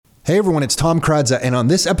Hey everyone, it's Tom Kradza, and on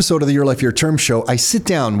this episode of the Your Life, Your Term show, I sit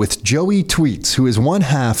down with Joey Tweets, who is one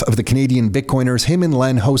half of the Canadian Bitcoiners. Him and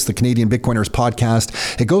Len host the Canadian Bitcoiners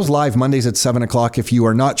podcast. It goes live Mondays at 7 o'clock. If you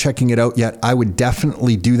are not checking it out yet, I would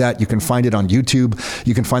definitely do that. You can find it on YouTube.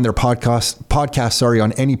 You can find their podcast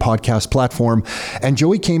on any podcast platform. And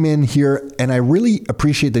Joey came in here, and I really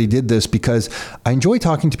appreciate that he did this because I enjoy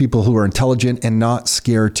talking to people who are intelligent and not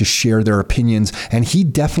scared to share their opinions. And he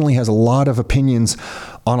definitely has a lot of opinions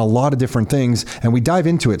on a lot of different things, and we dive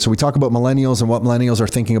into it. So we talk about millennials and what millennials are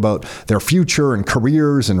thinking about their future and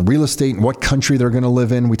careers and real estate and what country they're going to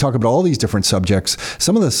live in. We talk about all these different subjects.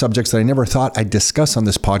 Some of the subjects that I never thought I'd discuss on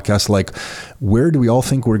this podcast, like where do we all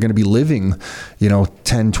think we're going to be living,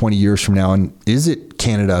 10, 20 years from now? And is it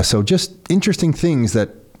Canada? So just interesting things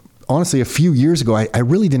that honestly, a few years ago, I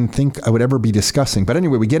really didn't think I would ever be discussing. But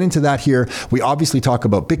anyway, we get into that here. We obviously talk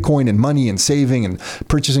about Bitcoin and money and saving and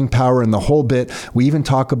purchasing power and the whole bit. We even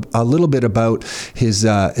talk a little bit about his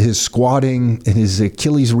squatting and his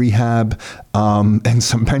Achilles rehab and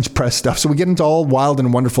some bench press stuff. So we get into all wild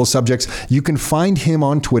and wonderful subjects. You can find him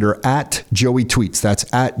on Twitter at Joey Tweets. That's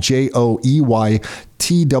at JOEYTWEETS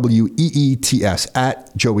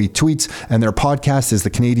at Joey Tweets, and their podcast is the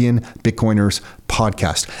Canadian Bitcoiners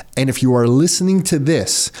podcast. And if you are listening to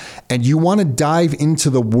this and you want to dive into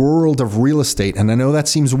the world of real estate, and I know that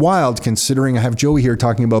seems wild considering I have Joey here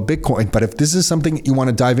talking about Bitcoin, but if this is something that you want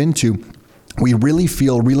to dive into, we really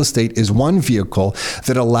feel real estate is one vehicle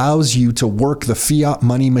that allows you to work the fiat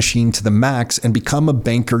money machine to the max and become a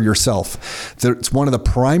banker yourself. It's one of the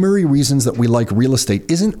primary reasons that we like real estate.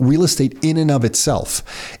 Isn't real estate in and of itself.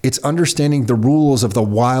 It's understanding the rules of the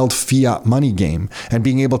wild fiat money game and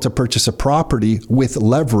being able to purchase a property with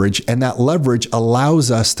leverage. And that leverage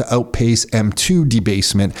allows us to outpace M2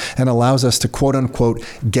 debasement and allows us to quote unquote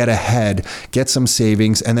get ahead, get some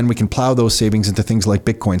savings, and then we can plow those savings into things like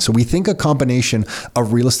Bitcoin. So we think a combination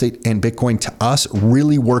of real estate and Bitcoin to us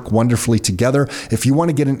really work wonderfully together. If you want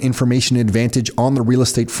to get an information advantage on the real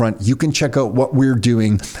estate front, you can check out what we're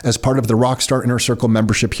doing as part of the Rockstar Inner Circle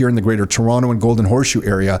membership here in the Greater Toronto and Golden Horseshoe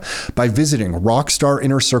area by visiting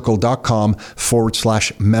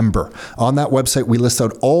rockstarinnercircle.com/member. On that website, we list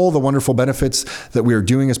out all the wonderful benefits that we are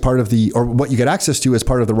doing as part of or what you get access to as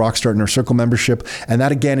part of the Rockstar Inner Circle membership. And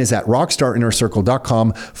that again is at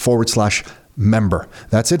rockstarinnercircle.com/member.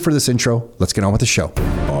 That's it for this intro. Let's get on with the show.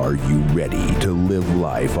 Are you ready to live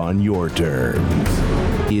life on your terms?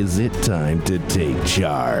 Is it time to take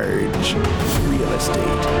charge? Real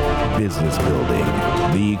estate, business building,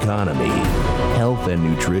 the economy, health and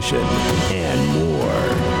nutrition, and more.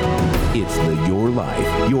 It's the Your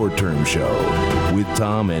Life, Your Term show with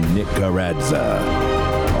Tom and Nick Kradza.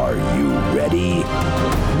 Are you ready?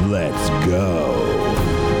 Let's go.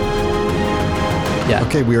 Yeah.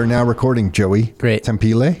 Okay, we are now recording, Joey. Great.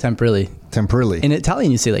 Temprile. In Italian,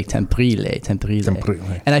 you say like Temprile.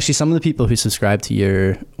 And actually, some of the people who subscribe to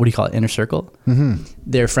your, what do you call it, Inner Circle,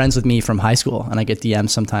 they're friends with me from high school. And I get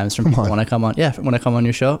DMs sometimes from people when I come on. Yeah, when I come on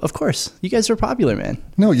your show. Of course. You guys are popular, man.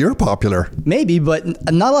 No, you're popular. Maybe, but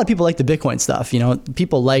not a lot of people like the Bitcoin stuff.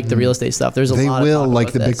 People like the real estate stuff. There's a lot of They will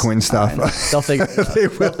like the Bitcoin stuff. They'll figure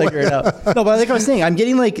it out. No, but like I was saying, I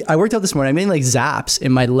worked out this morning. I'm getting like zaps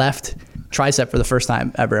in my left tricep for the first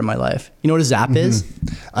time ever in my life. You know what a zap is?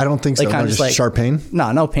 I don't think so. Like, just like sharp pain?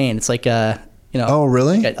 No pain. It's like Oh,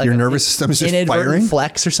 really? Like your nervous system is just firing?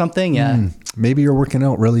 Flex or something. Yeah. Maybe you're working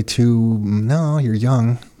out really no, you're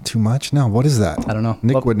young. Too much? No, what is that? I don't know.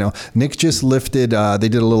 Nick would know. Nick just lifted, they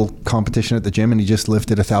did a little competition at the gym and he just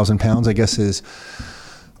lifted 1,000 pounds. I guess his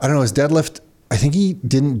deadlift, I think he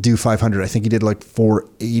didn't do 500. I think he did like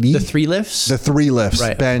 480. The three lifts? The three lifts.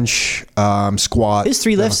 Right. Bench, squat. His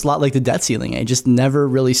three lifts, a lot like the debt ceiling, just never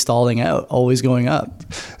really stalling out, always going up.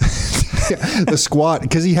 The squat,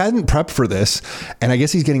 because he hadn't prepped for this. And I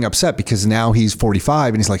guess he's getting upset because now he's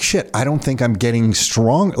 45 and he's like, shit, I don't think I'm getting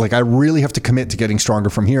strong. Like I really have to commit to getting stronger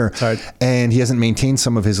from here. It's hard. And he hasn't maintained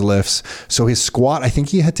some of his lifts. So his squat, I think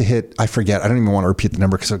he had to hit, I forget. I don't even want to repeat the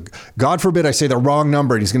number because God forbid I say the wrong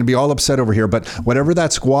number and he's going to be all upset over here. But whatever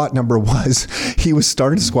that squat number was, he was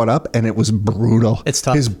starting to squat up and it was brutal. It's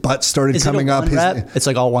tough. His butt started coming up. It's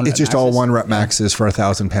like all one rep. It's just all one rep maxes for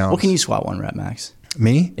 1,000 pounds. What can you squat one rep max?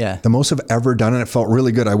 Me? Yeah. The most I've ever done, and it felt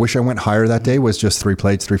really good. I wish I went higher that day, was just 3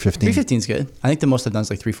 plates, 315. 315 is good. I think the most I've done is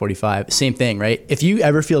like 345. Same thing, right? If you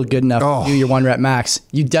ever feel good enough to do your one rep max,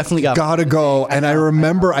 you definitely gotta go. And I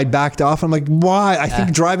remember I backed off. I'm like, why? I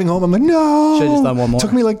think driving home, I'm like, no. Should have just done one more.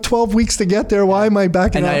 Took me like 12 weeks to get there. Why am I backing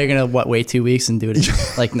off? And now up? you're going to, wait 2 weeks and do it again?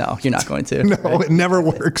 Like, no, you're not going to. No, right? It never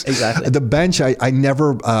works. Exactly. The bench, I've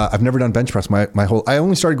never done bench press my whole, I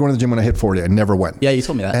only started going to the gym when I hit 40. I never went. Yeah, you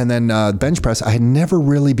told me that. And then bench press, never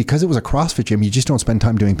really, because it was a CrossFit gym, you just don't spend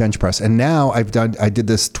time doing bench press. And now I did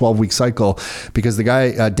this 12-week cycle because the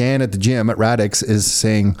guy, Dan at the gym at Radix, is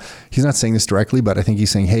saying, he's not saying this directly, but I think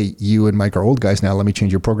he's saying, hey, you and Mike are old guys now. Let me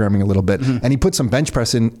change your programming a little bit. Mm-hmm. And he put some bench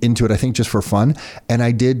press into it, I think just for fun. And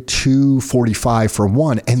I did 245 for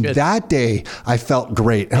one. And that day I felt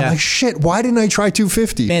great. And I'm like, shit, why didn't I try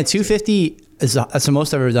 250? Man, 250 that's the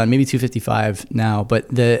most I've ever done. Maybe 255 now. But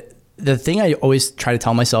the thing I always try to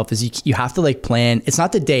tell myself is you have to like plan. It's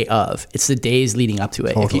not the day of, it's the days leading up to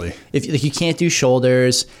it. Totally. If like you can't do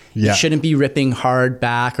shoulders, you shouldn't be ripping hard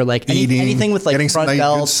back or like anything with like getting front some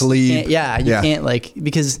belts. Sleep. You can't like,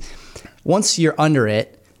 because once you're under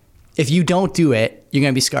it, if you don't do it, you're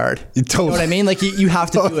going to be scarred. Totally. You know what I mean? Like you have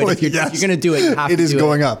to do it. If you're going to do it, you have to do it. It is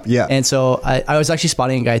going up. Yeah. And so I was actually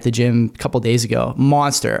spotting a guy at the gym a couple of days ago,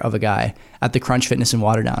 monster of a guy at the Crunch Fitness in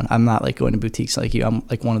Waterdown. I'm not like going to boutiques like you. I'm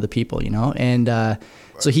like one of the people, you know? And,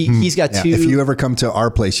 so he's got two. If you ever come to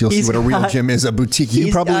our place, you'll see what a real gym is, a boutique.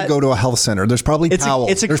 You probably go to a health center. There's probably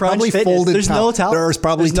towels. It's a There's Crunch probably Fitness. folded There's towels. no towels. There's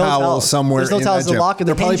probably towels somewhere. There's no towels. In that gym.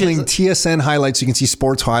 They're probably playing TSN highlights. So you can see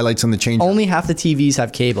sports highlights in the change room. Only half the TVs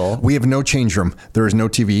have cable. We have no change room. There is no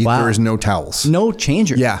TV. Wow. There is no towels. No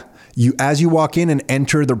change room. Yeah. As you walk in and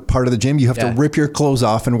enter the part of the gym, you have to rip your clothes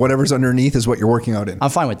off, and whatever's underneath is what you're working out in. I'm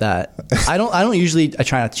fine with that. I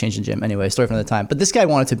try not to change the gym anyway, story from the time. But this guy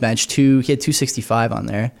wanted to bench he had 265 on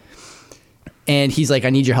there. And he's like,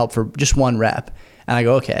 I need your help for just one rep. And I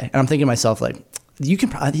go, okay. And I'm thinking to myself, like,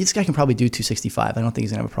 this guy can probably do 265. I don't think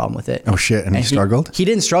he's gonna have a problem with it. Oh shit! And he struggled? He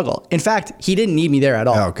didn't struggle. In fact, he didn't need me there at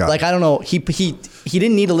all. Oh god! Like I don't know. He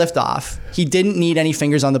didn't need a lift off. He didn't need any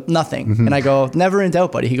fingers on the nothing. Mm-hmm. And I go, never in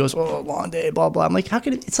doubt, buddy. He goes, oh, long day, blah blah. I'm like, how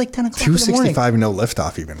could it's like 10 o'clock in the morning? 265, no lift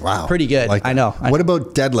off even. Wow. Pretty good. Like I know. What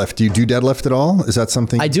about deadlift? Do you do deadlift at all? Is that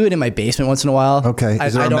something? I do it in my basement once in a while. Okay.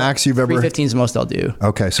 Is there a max you've ever? 315 is the most I'll do.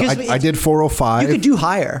 Okay. So I did 405. You could do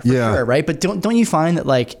higher. For sure, right? But don't you find that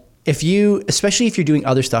like, especially if you're doing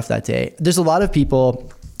other stuff that day, there's a lot of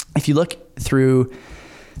people, if you look through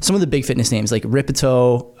some of the big fitness names like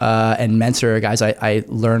Ripito and Mentor, guys I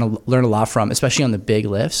learn a lot from, especially on the big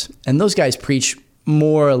lifts. And those guys preach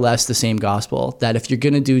more or less the same gospel, that if you're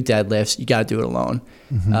going to do deadlifts, you got to do it alone.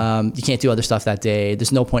 Mm-hmm. You can't do other stuff that day.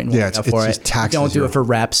 There's no point in warming up for it. You don't do it for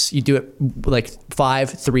reps. You do it like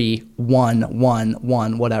 5, 3, 1, 1,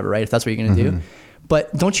 1, whatever, right? If that's what you're going to do.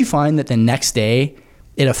 But don't you find that the next day,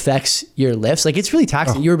 it affects your lifts? Like it's really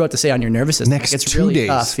taxing. You were about to say on your nervous system. Next like it's 2 really days.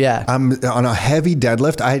 Tough. Yeah. I'm on a heavy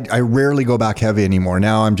deadlift. I rarely go back heavy anymore.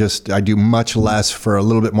 Now I do much less for a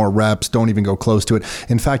little bit more reps. Don't even go close to it.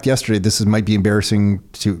 In fact, yesterday, might be embarrassing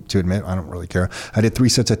to admit. I don't really care. I did 3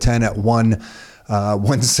 sets of 10 at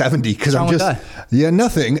 170 because I'm just,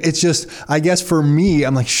 nothing. It's just, I guess for me,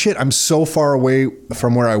 I'm like, shit, I'm so far away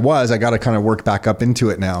from where I was. I got to kind of work back up into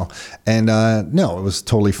it now. And no, it was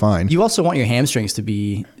totally fine. You also want your hamstrings to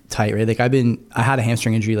be tight, right? Like I had a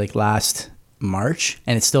hamstring injury like last March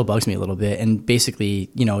and it still bugs me a little bit. And basically,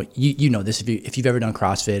 you know this, if you've ever done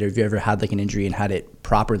CrossFit or if you ever had like an injury and had it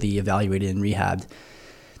properly evaluated and rehabbed,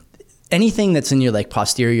 anything that's in your like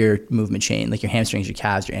posterior movement chain, like your hamstrings, your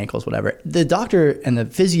calves, your ankles, whatever, the doctor and the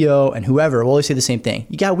physio and whoever will always say the same thing.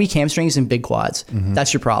 You got weak hamstrings and big quads. Mm-hmm.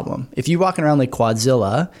 That's your problem. If you're walking around like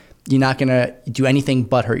Quadzilla, you're not going to do anything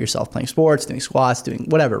but hurt yourself playing sports, doing squats, doing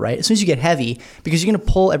whatever, right? As soon as you get heavy, because you're going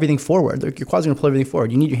to pull everything forward. Your quads are going to pull everything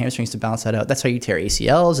forward. You need your hamstrings to balance that out. That's how you tear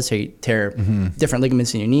ACLs. That's how you tear different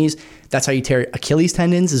ligaments in your knees. That's how you tear Achilles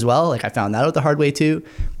tendons as well. Like I found that out the hard way too.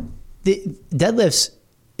 The deadlifts,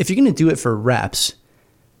 if you're going to do it for reps,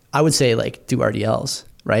 I would say like do RDLs,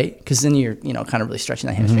 right? Because then you're, kind of really stretching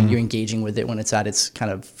that hamstring. You're engaging with it when it's at its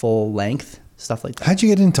kind of full length, stuff like that. How'd you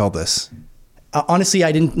get into all this? Honestly,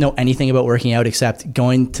 I didn't know anything about working out except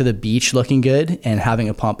going to the beach looking good and having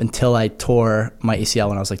a pump until I tore my ACL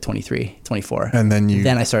when I was like 23, 24. And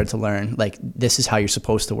then I started to learn, like, this is how you're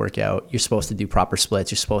supposed to work out. You're supposed to do proper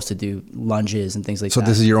splits. You're supposed to do lunges and things like that. So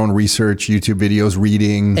this is your own research, YouTube videos,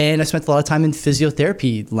 reading. And I spent a lot of time in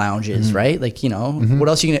physiotherapy lounges, right? Like, what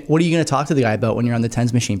else what are you going to talk to the guy about when you're on the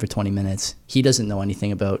TENS machine for 20 minutes? He doesn't know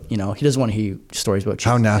anything about, he doesn't want to hear you stories about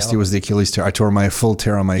how nasty was the Achilles tear? I tore my full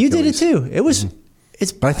tear on my Achilles. You did it too. It was...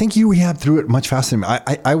 But I think you rehabbed through it much faster than me.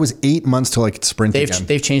 I was 8 months till I could sprint again.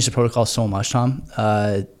 They've changed the protocol so much, Tom.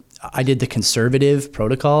 I did the conservative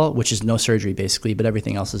protocol, which is no surgery basically, but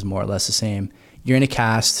everything else is more or less the same. You're in a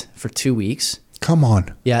cast for 2 weeks. Come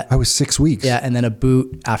on. Yeah. I was 6 weeks. Yeah, and then a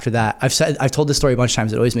boot after that. I've told this story a bunch of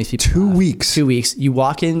times. It always makes people 2 weeks. 2 weeks. You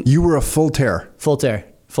walk in. You were a full tear. Full tear.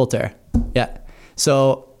 Yeah.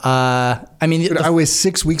 So, I mean, Dude, I was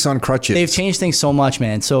 6 weeks on crutches. They've changed things so much,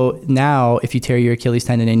 man. So now if you tear your Achilles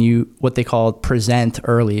tendon and you, what they call present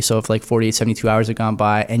early, so if like 48, 72 hours have gone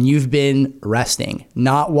by and you've been resting,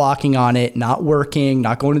 not walking on it, not working,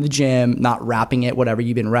 not going to the gym, not wrapping it, whatever,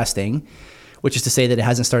 you've been resting, which is to say that it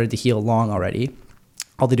hasn't started to heal long already.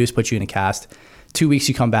 All they do is put you in a cast. 2 weeks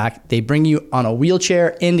you come back, they bring you on a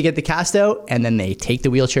wheelchair in to get the cast out, and then they take the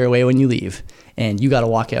wheelchair away when you leave. And you got to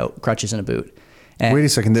walk out crutches and a boot. And wait a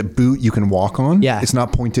second, the boot you can walk on? Yeah. It's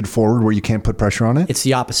not pointed forward where you can't put pressure on it? It's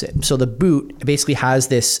the opposite. So the boot basically has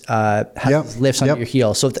this lifts under your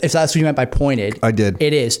heel. So if that's what you meant by pointed, I did.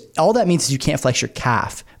 It is. All that means is you can't flex your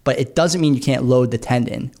calf, but it doesn't mean you can't load the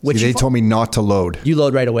tendon. Which See, they told me not to load. You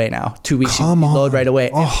load right away now. 2 weeks, you Come on. load right away.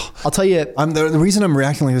 Oh. I'll tell you. The reason I'm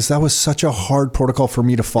reacting like this, that was such a hard protocol for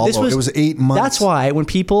me to follow. It was 8 months. That's why when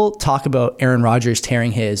people talk about Aaron Rodgers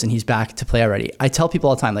tearing his and he's back to play already, I tell people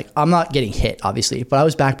all the time, like, I'm not getting hit, obviously, but I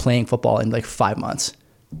was back playing football in like 5 months.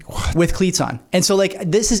 What? With cleats on. And so like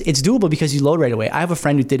it's doable because you load right away. I have a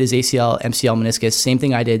friend who did his ACL, MCL, meniscus, same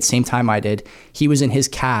thing I did, same time I did. He was in his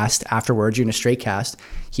cast afterwards, you're in a straight cast.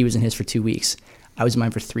 He was in his for 2 weeks. I was in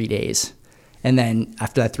mine for 3 days. And then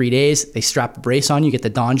after that 3 days, they strap a brace on you, get the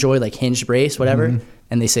DonJoy, like hinged brace, whatever. Mm-hmm.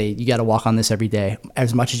 And they say, you got to walk on this every day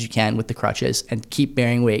as much as you can with the crutches and keep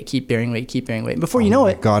bearing weight, keep bearing weight, keep bearing weight. And before you know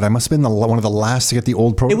it. God, I must have been one of the last to get the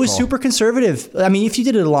old protocol. It was super conservative. I mean, if you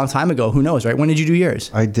did it a long time ago, who knows, right? When did you do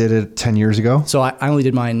yours? I did it 10 years ago. So I only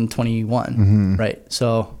did mine in 21, right?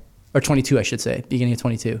 So, or 22, I should say, beginning of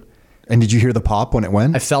 22. And did you hear the pop when it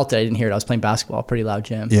went? I felt it. I didn't hear it. I was playing basketball, pretty loud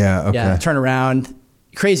gym. Yeah, okay. Yeah, turn around.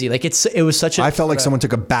 Crazy. Like it was such a... I felt like someone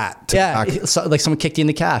took a bat to like someone kicked you in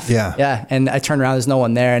the calf. Yeah. Yeah. And I turned around, there's no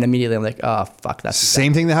one there. And immediately I'm like, oh, fuck. That's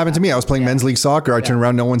same thing that happened to me. I was playing men's league soccer. I turned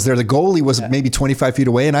around, no one's there. The goalie was maybe 25 feet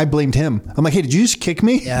away and I blamed him. I'm like, hey, did you just kick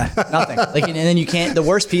me? Yeah, nothing. Like, and then you can't, the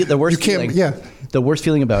worst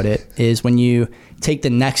feeling about it is when you take the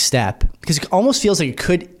next step, because it almost feels like it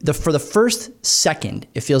could, for the first second,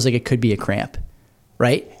 it feels like it could be a cramp,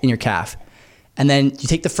 right? In your calf. And then you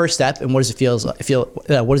take the first step, and what does it feel like? It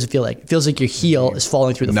feels like your heel is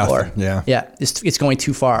falling through the floor. Yeah. Yeah. It's going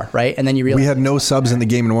too far, right? And then you realize we had no subs in the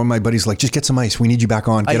game, and one of my buddies like, just get some ice. We need you back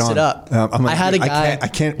on. Get ice on. It up. I'm like, I had a guy. I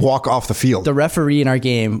can't walk off the field. The referee in our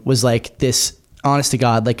game was like this, honest to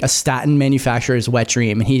God, like a statin manufacturer's wet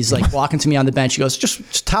dream. And he's like walking to me on the bench. He goes,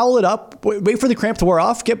 just towel it up, wait for the cramp to wear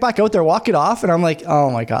off, get back out there, walk it off. And I'm like, oh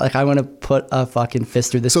my God, like I'm going to put a fucking fist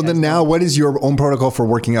through this. So then now what is your own protocol for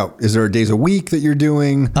working out? Is there days a week that you're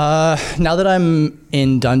doing? Now that I'm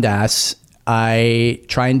in Dundas, I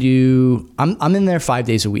try and I'm in there 5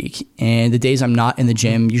 days a week, and the days I'm not in the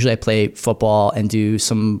gym, usually I play football and do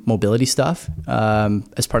some mobility stuff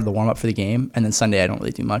as part of the warm up for the game. And then Sunday, I don't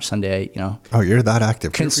really do much. Sunday, Oh, you're that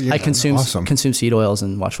active. I consume seed oils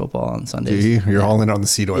and watch football on Sundays. You're all in on the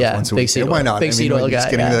seed oils once a week. Seed oil. Why not? Big seed oil guy.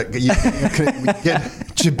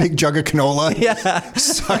 Get a big jug of canola. Yeah.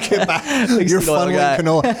 Suck it back. You're funneling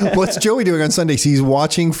canola. What's Joey doing on Sundays? He's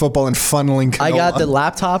watching football and funneling canola. I got the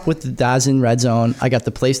laptop with the Daz in Red Zone. I got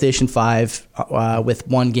the PlayStation 5 with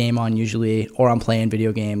one game on usually, or I'm playing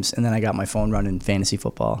video games. And then I got my phone running fantasy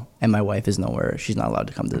football. And my wife is nowhere. She's not allowed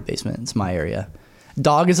to come to the basement. It's my area.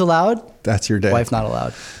 Dog is allowed. That's your day. Wife not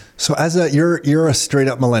allowed. So you're a straight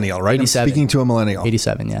up millennial, right? 87. I'm speaking to a millennial.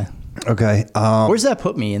 87, yeah. Okay. Where's that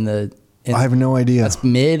put me in the... I have no idea. That's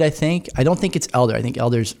mid, I think. I don't think it's elder. I think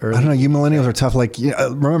elder's early. I don't know. You millennials are tough. Like,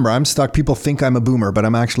 remember, I'm stuck. People think I'm a boomer, but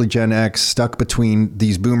I'm actually Gen X, stuck between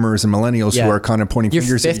these boomers and millennials who are kind of pointing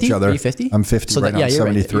fingers at each other. Are you 50? I'm 50 so right now. I'm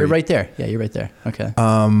 73. You're right there. Yeah, you're right there. Okay.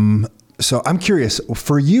 So I'm curious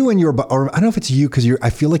for you and or I don't know if it's you because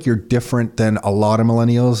I feel like you're different than a lot of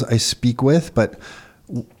millennials I speak with, but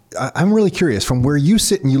I'm really curious from where you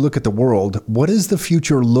sit and you look at the world, what does the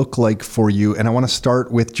future look like for you? And I want to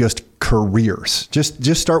start with just careers.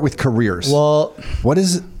 Just start with careers. Well,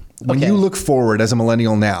 when you look forward as a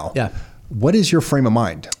millennial now, what is your frame of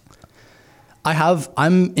mind?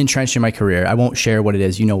 I'm entrenched in my career. I won't share what it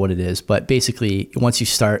is. You know what it is. But basically, once you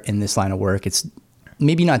start in this line of work, it's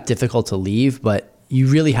maybe not difficult to leave, but you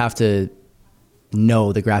really have to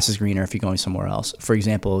know the grass is greener if you're going somewhere else. For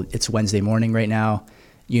example, it's Wednesday morning right now.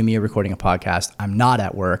 You and me are recording a podcast. I'm not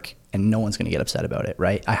at work and no one's going to get upset about it,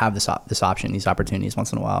 right? I have this option, these opportunities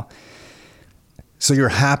once in a while. So you're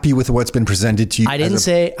happy with what's been presented to you? I didn't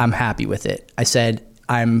say I'm happy with it. I said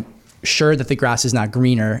I'm sure that the grass is not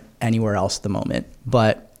greener anywhere else at the moment.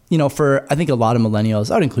 But, for I think a lot of millennials,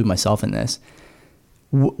 I would include myself in this,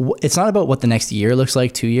 it's not about what the next year looks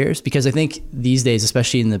like, 2 years, because I think these days,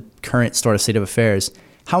 especially in the current state of affairs,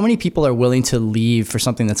 how many people are willing to leave for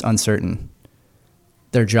something that's uncertain?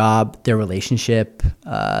 their job, their relationship,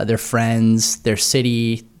 their friends, their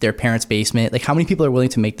city, their parents' basement. Like, how many people are willing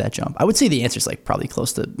to make that jump? I would say the answer is like probably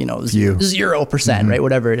close to, 0%, right?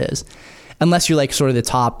 Whatever it is. Unless you're like sort of the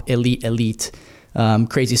top elite,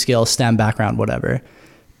 crazy skill, STEM background, whatever.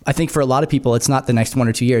 I think for a lot of people, it's not the next 1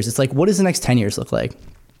 or 2 years. It's like, what does the next 10 years look like?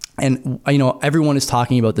 And, everyone is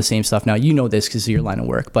talking about the same stuff now. You know this because of your line of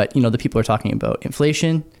work, but, the people are talking about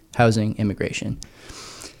inflation, housing, immigration.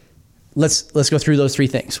 Let's go through those three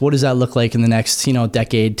things. What does that look like in the next,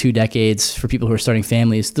 decade, 2 decades for people who are starting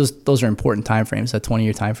families? Those are important timeframes, that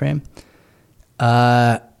 20-year timeframe.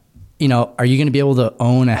 Are you going to be able to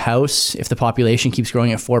own a house if the population keeps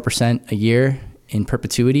growing at 4% a year in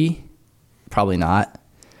perpetuity? Probably not.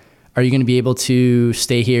 Are you going to be able to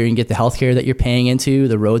stay here and get the healthcare that you're paying into,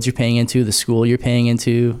 the roads you're paying into, the school you're paying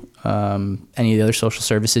into, any of the other social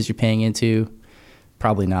services you're paying into?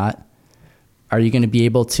 Probably not. Are you going to be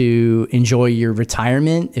able to enjoy your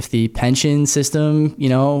retirement if the pension system,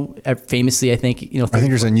 famously, I think, I think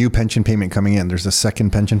there's a new pension payment coming in. There's a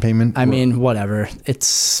second pension payment. I mean, whatever. It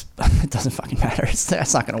doesn't fucking matter.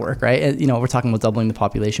 That's not going to work, right? We're talking about doubling the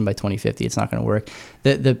population by 2050. It's not going to work.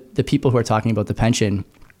 The people who are talking about the pension,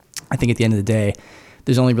 I think at the end of the day,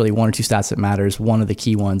 there's only really 1 or 2 stats that matters. One of the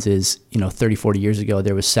key ones is, 30, 40 years ago,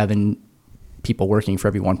 there was 7 people working for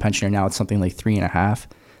every 1 pensioner. Now it's something like 3.5.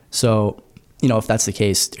 So, if that's the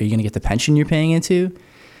case, are you going to get the pension you're paying into?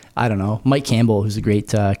 I don't know. Mike Campbell, who's a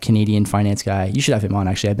great Canadian finance guy, you should have him on.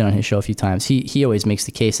 Actually, I've been on his show a few times. He always makes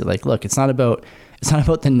the case that, like, look, it's not about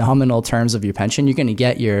the nominal terms of your pension. You're going to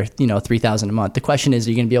get your $3,000 a month. The question is,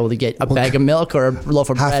 are you going to be able to get a bag of milk or a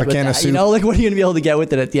loaf of bread with that? Like, what are you going to be able to get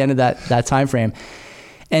with it at the end of that time frame?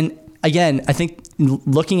 And again, I think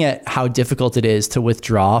looking at how difficult it is to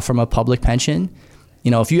withdraw from a public pension,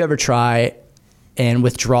 if you ever try and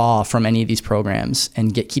withdraw from any of these programs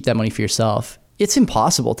and keep that money for yourself, it's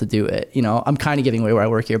impossible to do it. I'm kind of giving away where I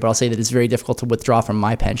work here, but I'll say that it's very difficult to withdraw from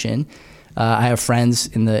my pension. I have friends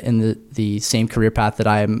in the same career path that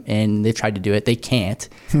I'm in. They've tried to do it. They can't.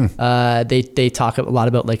 They talk a lot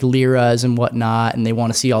about like liras and whatnot, and they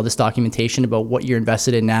want to see all this documentation about what you're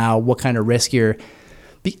invested in now, what kind of risk you're.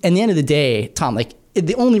 At the end of the day, Tom, like,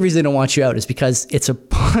 the only reason they don't want you out is because it's a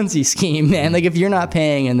Ponzi scheme, man. Like, if you're not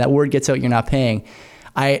paying and that word gets out, you're not paying.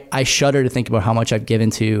 I shudder to think about how much I've given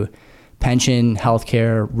to pension,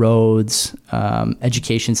 healthcare, roads,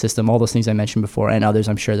 education system, all those things I mentioned before, and others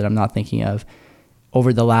I'm sure that I'm not thinking of.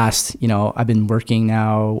 Over the last, I've been working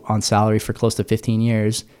now on salary for close to 15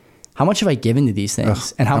 years. How much have I given to these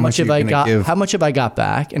things? And how much have I got? How much have I got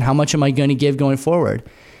back? And how much am I going to give going forward?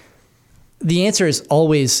 The answer is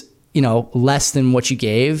always, less than what you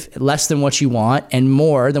gave, less than what you want, and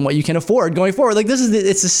more than what you can afford going forward. Like,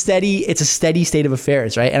 it's a steady state of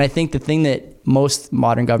affairs, right? And I think the thing that most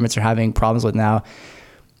modern governments are having problems with now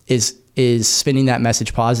is spinning that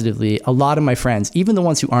message positively. A lot of my friends, even the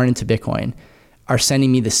ones who aren't into Bitcoin, are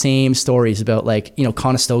sending me the same stories about, like,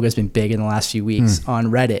 Conestoga has been big in the last few weeks on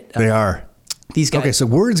Reddit. They are. These guys. Okay, so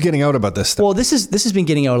word's getting out about this stuff. Well, this has been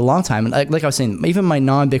getting out a long time. And like I was saying, even my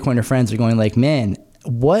non-Bitcoiner friends are going like, man,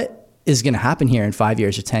 what is going to happen here in 5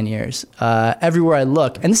 years or 10 years? Everywhere I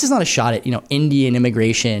look, and this is not a shot at, Indian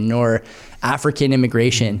immigration or African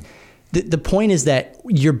immigration. The point is that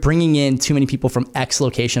you're bringing in too many people from X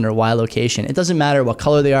location or Y location. It doesn't matter what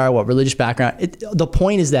color they are, what religious background. The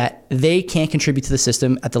point is that they can't contribute to the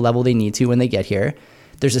system at the level they need to when they get here.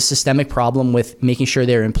 There's a systemic problem with making sure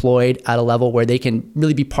they're employed at a level where they can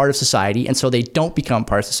really be part of society, and so they don't become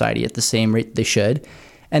part of society at the same rate they should.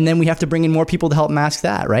 And then we have to bring in more people to help mask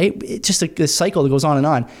that, right? It's just a cycle that goes on and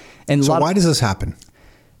on. And so why does this happen?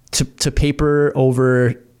 To paper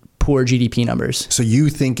over poor GDP numbers. So you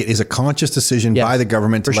think it is a conscious decision by the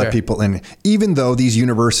government to let people in, even though these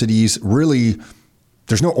universities really,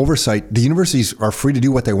 there's no oversight. The universities are free to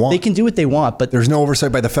do what they want. They can do what they want, but there's no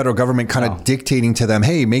oversight by the federal government kind of dictating to them,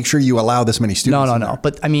 hey, make sure you allow this many students. No.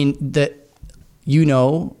 But I mean,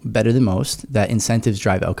 better than most that incentives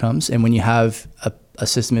drive outcomes. And when you have a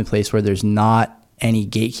system in place where there's not any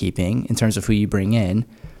gatekeeping in terms of who you bring in,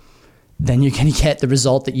 then you're going to get the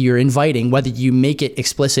result that you're inviting, whether you make it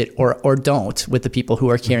explicit or don't, with the people who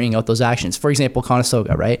are carrying out those actions. For example,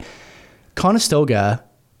 Conestoga, right? Conestoga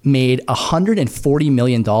made $140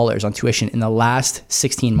 million on tuition in the last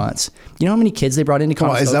 16 months. You know how many kids they brought into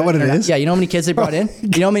Conestoga? Is that what it is? Yeah, you know how many kids they brought in?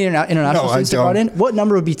 Do you know how many international students they brought in? What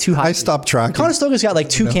number would be too high? I stopped tracking. Conestoga's got like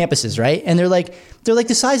 2 campuses, right? And they're like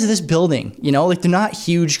the size of this building, like they're not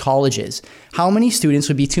huge colleges. How many students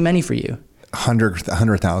would be too many for you?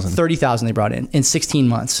 100,000. 30,000 they brought in 16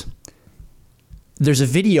 months. There's a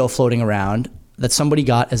video floating around that somebody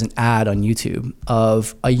got as an ad on YouTube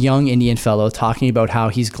of a young Indian fellow talking about how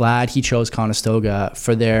he's glad he chose Conestoga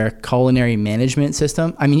for their culinary management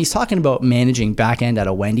system. I mean, he's talking about managing back end at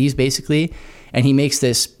a Wendy's basically. And he makes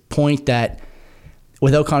this point that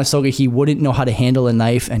without Conestoga, he wouldn't know how to handle a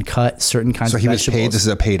knife and cut certain kinds of vegetables. So he was paid, this is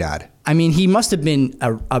a paid ad. I mean, he must have been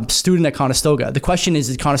a student at Conestoga. The question is,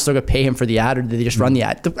 did Conestoga pay him for the ad or did they just run the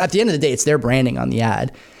ad? At the end of the day, it's their branding on the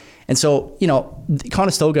ad. And so, you know,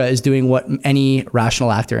 Conestoga is doing what any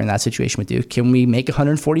rational actor in that situation would do. Can we make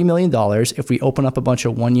 $140 million if we open up a bunch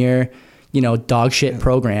of 1 year, you know, dog shit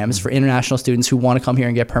programs for international students who want to come here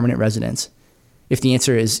and get permanent residence? If the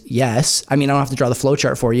answer is yes, I mean, I don't have to draw the flow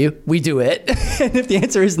chart for you. We do it. And if the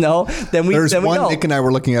answer is no, then we There's then one, we Nick and I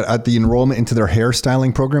were looking at the enrollment into their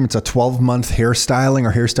hairstyling program. It's a 12-month hairstyling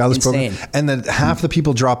or hairstylist program. And then half the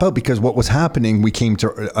people drop out because what was happening, we came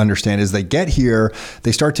to understand, is they get here,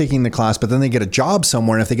 they start taking the class, but then they get a job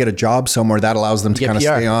somewhere. And if they get a job somewhere, that allows them to kind of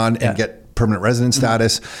stay on and get permanent resident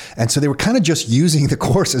status. And so they were kind of just using the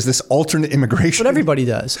course as this alternate immigration. But everybody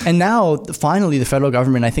does. And now finally the federal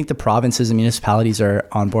government, I think the provinces and municipalities are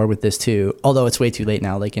on board with this too. Although it's way too late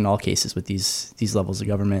now, like in all cases with these levels of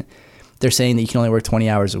government, they're saying that you can only work 20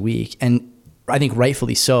 hours a week. And I think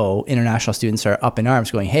rightfully so, international students are up in arms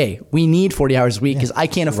going, hey, we need 40 hours a week because I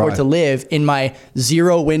can't afford to live in my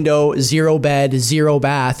 0 window, 0 bed, 0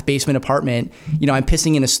 bath basement apartment. You know, I'm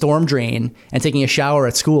pissing in a storm drain and taking a shower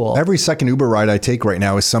at school. Every second Uber ride I take right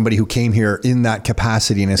now is somebody who came here in that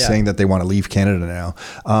capacity and is saying that they want to leave Canada now.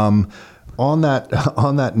 On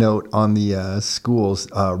that note, on the schools,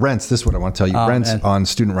 rents, this is what I want to tell you. Rents on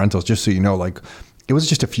student rentals, just so you know, like, it was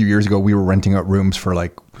just a few years ago, we were renting out rooms for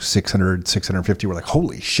like 600, 650. We're like,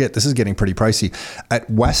 holy shit, this is getting pretty pricey. At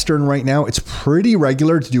Western right now, it's pretty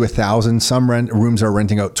regular to do 1,000. Some rooms are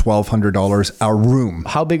renting out $1,200 a room.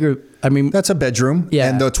 How big are, I mean, that's a bedroom. Yeah.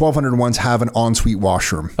 And the 1,200 ones have an ensuite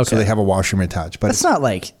washroom. Okay. So they have a washroom attached. But it's not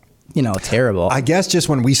like, you know, terrible. I guess just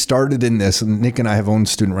when we started in this, and Nick and I have owned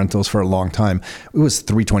student rentals for a long time, it was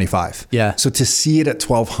 $325. Yeah. So to see it at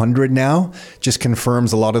 $1,200 now just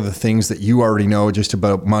confirms a lot of the things that you already know just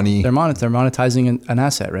about money. They're monetizing an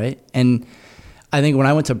asset, right? And I think when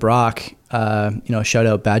I went to Brock, you know, shout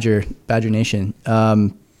out Badger Nation.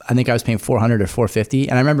 I think I was paying $400 or $450.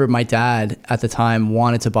 And I remember my dad at the time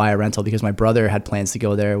wanted to buy a rental because my brother had plans to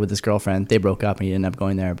go there with his girlfriend. They broke up and he ended up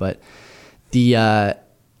going there. But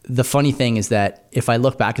the funny thing is that if I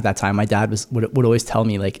look back at that time, my dad would always tell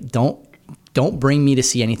me, like, don't bring me to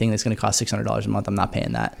see anything that's going to cost $600 a month. I'm not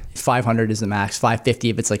paying that. 500 is the max. 550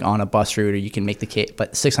 if it's like on a bus route or you can make the case,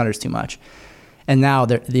 but 600 is too much. And now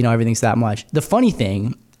you know, everything's that much. The funny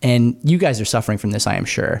thing, and you guys are suffering from this, I am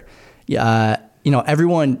sure. You know,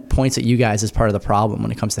 everyone points at you guys as part of the problem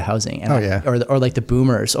when it comes to housing. And or like the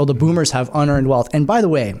boomers. Oh, the boomers have unearned wealth. And by the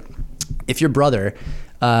way, if your brother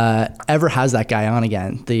ever has that guy on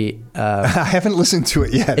again, I haven't listened to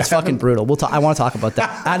it yet. It's fucking brutal. I want to talk about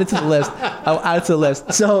that. Add it to the list. I'll add it to the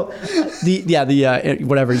list. So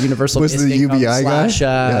whatever universal was the UBI guy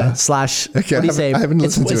slash okay, what do you say? I haven't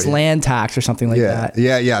listened to it. It's land tax or something like that.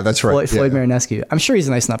 Yeah, that's right. Floyd Marinescu. I'm sure he's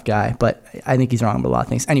a nice enough guy, but I think he's wrong about a lot of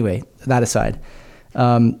things. Anyway, that aside,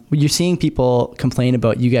 you're seeing people complain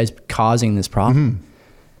about you guys causing this problem. Mm-hmm.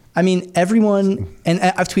 I mean, everyone, and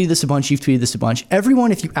I've tweeted this a bunch, you've tweeted this a bunch,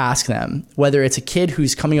 everyone, if you ask them, whether it's a kid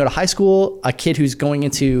who's coming out of high school, a kid who's going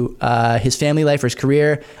into his family life or his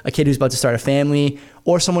career, a kid who's about to start a family,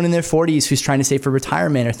 or someone in their 40s who's trying to save for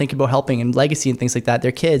retirement or think about helping and legacy and things like that,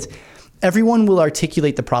 their kids, everyone will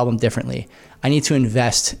articulate the problem differently. I need to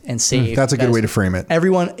invest and save. That's a good way to frame it.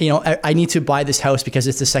 Everyone, you know, I need to buy this house because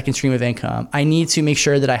it's the second stream of income. I need to make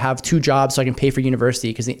sure that I have 2 jobs so I can pay for university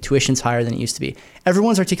because the tuition's higher than it used to be.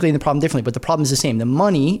 Everyone's articulating the problem differently, but the problem is the same. The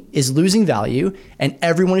money is losing value and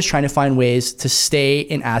everyone is trying to find ways to stay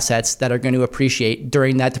in assets that are going to appreciate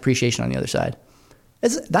during that depreciation on the other side.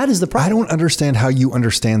 That is the problem. I don't understand how you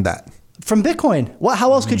understand that. From Bitcoin. Well,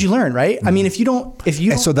 how else could you learn, right? I mean, if you don't.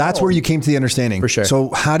 So that's where you came to the understanding. For sure.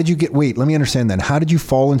 So how did you let me understand then. How did you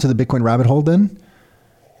fall into the Bitcoin rabbit hole then?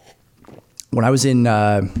 When I was in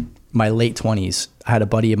my late 20s, I had a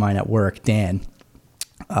buddy of mine at work, Dan,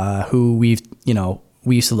 who we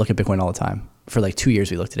used to look at Bitcoin all the time. For like 2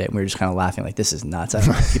 years, we looked at it and we were just kind of laughing like, this is nuts. I don't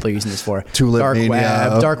know what people are using this for. Dark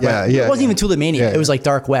web. It wasn't even Tulip Mania. It was like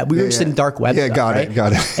dark web. We were just in dark web. Yeah, stuff,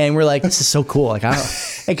 got it. And we're like, this is so cool. Like, I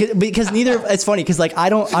don't, because it's funny because like,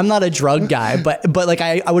 I'm not a drug guy, but like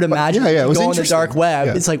I would imagine it was go on the dark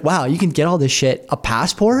web. It's like, wow, you can get all this shit, a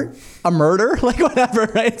passport, a murder, like whatever,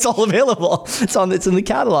 right? It's all available. It's in the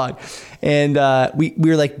catalog. And we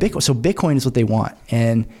were like, Bitcoin. So Bitcoin is what they want.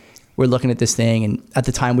 And we're looking at this thing, and at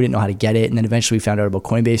the time we didn't know how to get it. And then eventually we found out about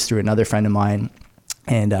Coinbase through another friend of mine.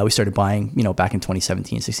 And we started buying, you know, back in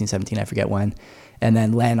 2017, 16, 17, I forget when. And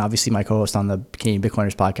then Len, obviously my co-host on the Canadian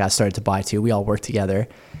Bitcoiners podcast, started to buy too. We all worked together.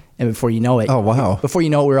 And before you know it, oh wow! Before you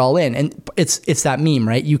know it, we're all in. And it's that meme,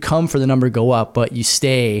 right? You come for the number go up, but you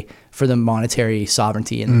stay for the monetary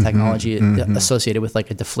sovereignty and the technology associated with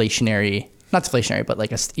like a deflationary, not deflationary, but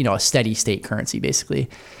like a steady state currency basically.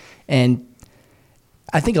 And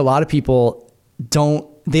I think a lot of people don't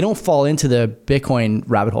fall into the Bitcoin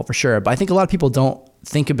rabbit hole for sure, but I think a lot of people don't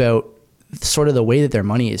think about sort of the way that their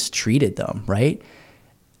money is treated them, right?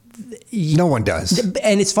 No one does.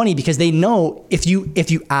 And it's funny because they know if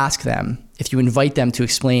you ask them, if you invite them to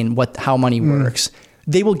explain how money works,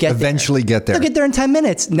 they will eventually get there. They'll get there in 10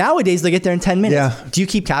 minutes. Nowadays, they'll get there in 10 minutes. Yeah. Do you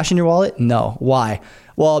keep cash in your wallet? No. Why?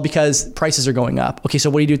 Well, because prices are going up. Okay, so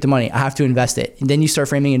what do you do with the money? I have to invest it. And then you start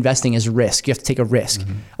framing investing as risk. You have to take a risk.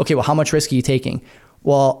 Okay, well, how much risk are you taking?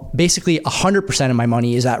 Well, basically 100% of my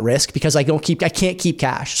money is at risk because I can't keep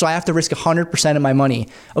cash. So I have to risk 100% of my money.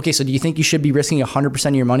 Okay, so do you think you should be risking 100%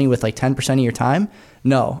 of your money with like 10% of your time?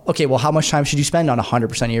 No. Okay, well, how much time should you spend on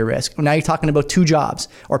 100% of your risk? Well, now you're talking about 2 jobs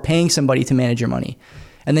or paying somebody to manage your money.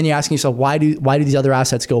 And then you're asking yourself, why do these other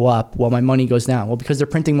assets go up while my money goes down? Well, because they're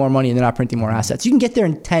printing more money and they're not printing more assets. You can get there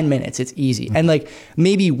in 10 minutes. It's easy. And like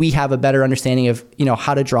maybe we have a better understanding of, you know,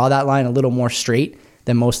 how to draw that line a little more straight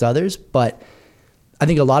than most others, but I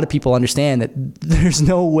think a lot of people understand that there's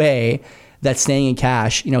no way that staying in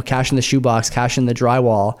cash, you know, cash in the shoebox, cash in the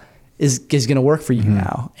drywall is going to work for you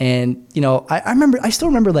now. And, you know, I still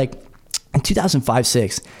remember like in 2005,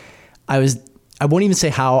 6, I won't even say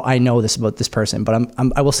how I know this about this person, but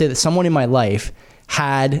I will say that someone in my life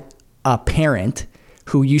had a parent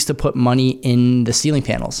who used to put money in the ceiling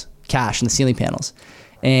panels, cash in the ceiling panels.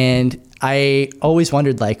 And I always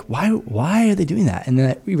wondered, like, why are they doing that? And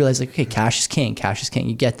then we realized, like, okay, cash is king. Cash is king.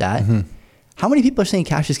 You get that. How many people are saying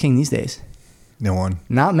cash is king these days? No one.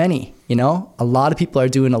 Not many. You know, a lot of people are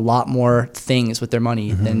doing a lot more things with their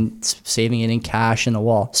money than saving it in cash in a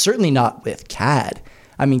wall. Certainly not with CAD.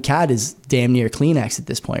 I mean, CAD is damn near Kleenex at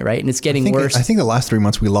this point, right? And it's getting worse. I think the last 3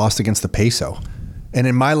 months we lost against the peso. And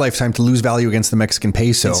in my lifetime, to lose value against the Mexican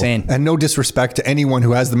peso. Insane. And no disrespect to anyone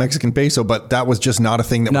who has the Mexican peso, but that was just not a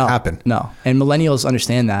thing that would happen. No. And millennials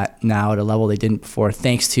understand that now at a level they didn't before,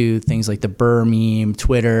 thanks to things like the Burr meme,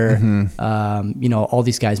 Twitter, you know, all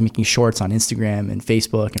these guys making shorts on Instagram and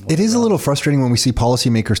Facebook. And it is a little frustrating when we see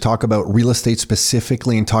policymakers talk about real estate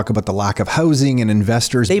specifically and talk about the lack of housing and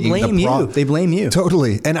investors. They blame you. They blame you.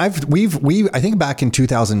 Totally. And I think back in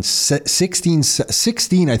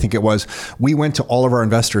 2016, I think it was, we went to all of our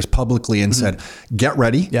investors publicly and said, get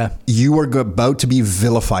ready. Yeah. You are about to be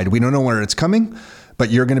vilified. We don't know where it's coming,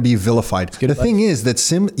 but you're going to be vilified. The thing is that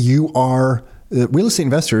you are real estate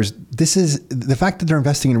investors. This is the fact that they're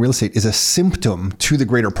investing in real estate is a symptom to the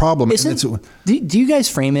greater problem. Do you guys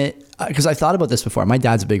frame it? Because I thought about this before. My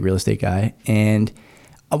dad's a big real estate guy. And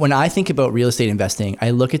when I think about real estate investing,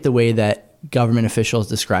 I look at the way that government officials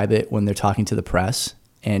describe it when they're talking to the press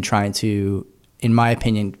and trying to, in my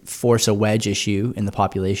opinion, force a wedge issue in the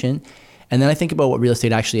population. And then I think about what real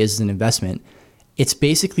estate actually is as an investment. It's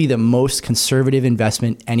basically the most conservative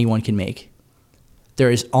investment anyone can make. There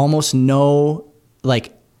is almost no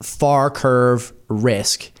like far curve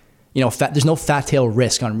risk. You know, there's no fat tail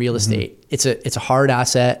risk on real estate. It's a hard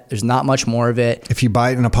asset. There's not much more of it. If you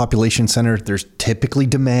buy it in a population center, there's typically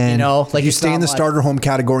demand. You know, like you stay in the starter home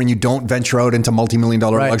category and you don't venture out into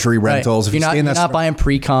multi-million-dollar luxury rentals. If you're not buying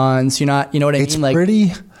pre-cons, you're not, you know what I mean? Like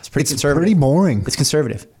it's pretty conservative. Pretty boring. It's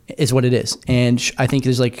conservative is what it is. And I think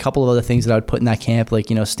there's like a couple of other things that I would put in that camp, like,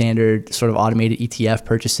 you know, standard sort of automated ETF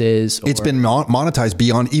purchases. It's been monetized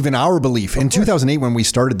beyond even our belief. In 2008, when we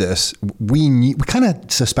started this, we kind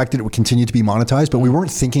of suspected it would continue to be monetized, but we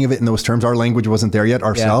weren't thinking of it in those terms. Our language wasn't there yet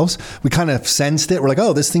ourselves. Yeah. We kind of sensed it. We're like,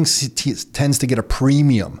 oh, this thing tends to get a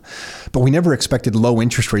premium, but we never expected low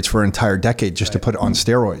interest rates for an entire decade just to put it on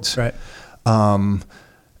steroids. Right.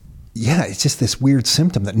 Yeah, it's just this weird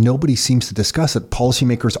symptom that nobody seems to discuss. That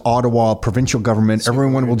policymakers, Ottawa, provincial government,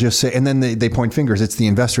 everyone will just say, and then they point fingers. It's the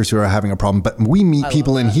investors who are having a problem. But we meet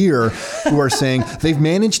people in here who are saying they've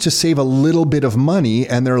managed to save a little bit of money,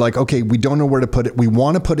 and they're like, okay, we don't know where to put it. We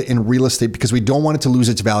want to put it in real estate because we don't want it to lose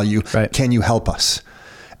its value. Right. Can you help us?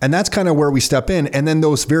 And that's kind of where we step in. And then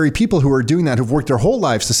those very people who are doing that, who've worked their whole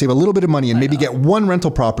lives to save a little bit of money and maybe get one rental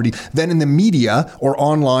property, then in the media or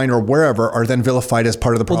online or wherever are then vilified as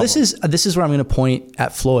part of the problem. Well, this is where I'm going to point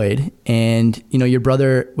at Floyd. And, you know, your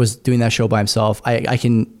brother was doing that show by himself. I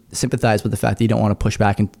can sympathize with the fact that you don't want to push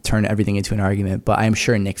back and turn everything into an argument, but I'm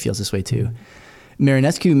sure Nick feels this way too.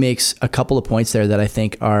 Marinescu makes a couple of points there that I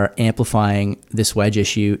think are amplifying this wedge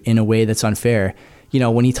issue in a way that's unfair.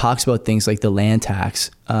 When he talks about things like the land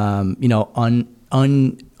tax, unused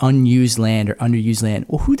land or underused land.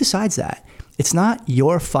 Well, who decides that? It's not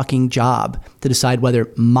your fucking job to decide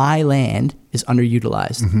whether my land is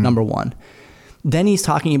underutilized, number one. Then he's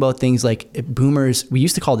talking about things like boomers. We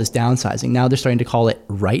used to call this downsizing. Now they're starting to call it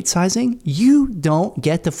right sizing. You don't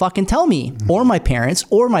get to fucking tell me or my parents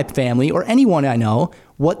or my family or anyone I know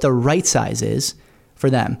what the right size is for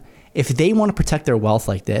them. If they want to protect their wealth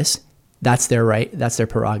like this, that's their right. That's their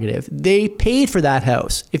prerogative. They paid for that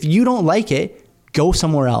house. If you don't like it, go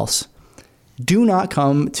somewhere else. Do not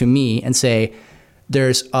come to me and say,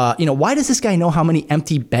 there's, why does this guy know how many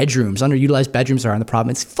empty bedrooms, underutilized bedrooms are in the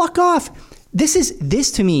province? Fuck off.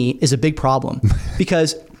 This to me is a big problem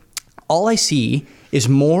because all I see is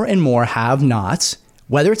more and more have-nots.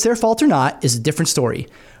 Whether it's their fault or not is a different story.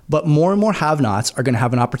 But more and more have-nots are going to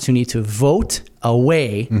have an opportunity to vote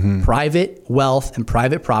away private wealth and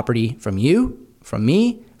private property from you, from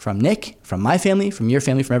me, from Nick, from my family, from your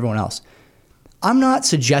family, from everyone else. I'm not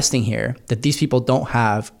suggesting here that these people don't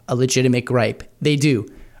have a legitimate gripe. They do.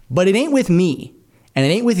 But it ain't with me and it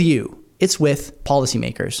ain't with you. It's with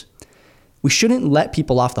policymakers. We shouldn't let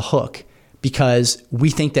people off the hook because we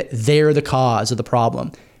think that they're the cause of the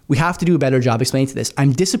problem. We have to do a better job explaining to this.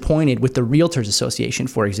 I'm disappointed with the Realtors Association,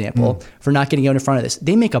 for example, for not getting out in front of this.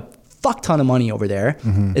 They make a fuck ton of money over there.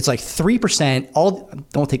 It's like 3%.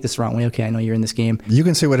 Don't take this the wrong way. Okay, I know you're in this game. You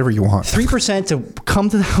can say whatever you want. 3% to come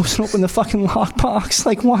to the house and open the fucking lockbox.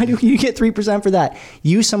 Like, why do you get 3% for that?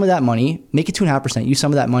 Use some of that money, make it 2.5%. Use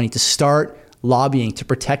some of that money to start lobbying to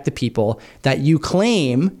protect the people that you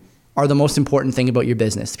claim are the most important thing about your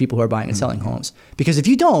business, the people who are buying and selling homes. Because if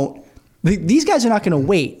you don't, these guys are not going to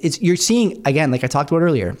wait. You're seeing, again, like I talked about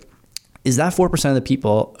earlier, is that 4% of the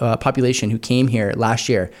people, population who came here last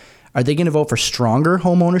year, are they going to vote for stronger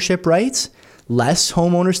home ownership rights, less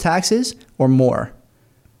homeowners taxes, or more?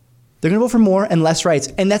 They're going to vote for more and less rights.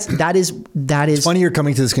 And that is. It's funny you're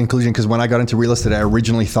coming to this conclusion because when I got into real estate, I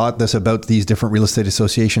originally thought this about these different real estate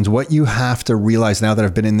associations. What you have to realize now that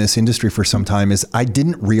I've been in this industry for some time is I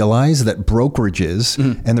didn't realize that brokerages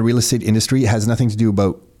and the real estate industry has nothing to do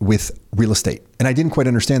with real estate. And I didn't quite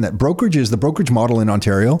understand that. The brokerage model in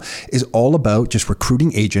Ontario is all about just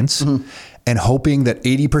recruiting agents and hoping that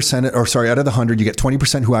out of the 100, you get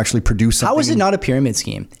 20% who actually produce something. How is it not a pyramid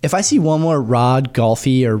scheme? If I see one more Rod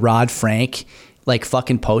Golfi or Rod Frank, like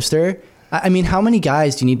fucking poster, I mean, how many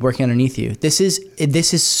guys do you need working underneath you? This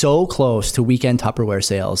is so close to weekend Tupperware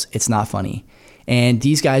sales. It's not funny. And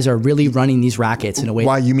these guys are really running these rackets in a way.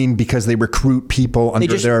 Why? You mean because they recruit people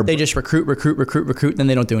under their... They just recruit, then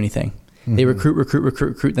they don't do anything. They recruit,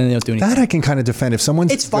 then they don't do anything. That I can kind of defend. If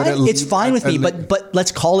someone's... It's fine with me, but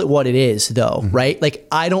let's call it what it is, though, right? Like,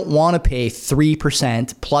 I don't want to pay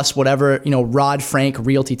 3% plus whatever, Rod Frank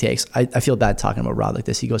Realty takes. I feel bad talking about Rod like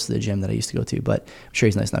this. He goes to the gym that I used to go to, but I'm sure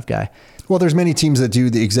he's a nice enough guy. Well, there's many teams that do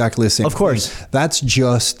exactly the same Of course. thing. That's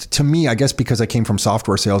just, to me, I guess because I came from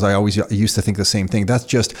software sales, I always used to think the same thing. That's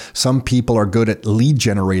just some people are good at lead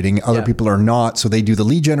generating, other people are not. So they do the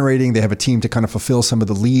lead generating. They have a team to kind of fulfill some of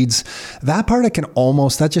the leads. That part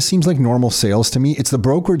that just seems like normal sales to me. It's the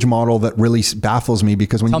brokerage model that really baffles me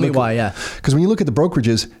because when because when you look at the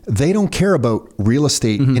brokerages, they don't care about real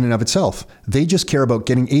estate in and of itself. They just care about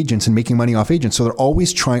getting agents and making money off agents. So they're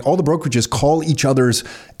always trying, all the brokerages call each other's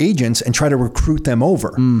agents and try to recruit them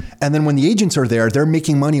over. And then when the agents are there, they're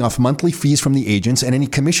making money off monthly fees from the agents and any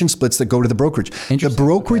commission splits that go to the brokerage. The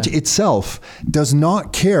brokerage itself does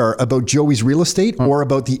not care about Joey's real estate or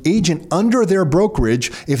about the agent under their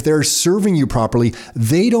brokerage. If they're serving you properly,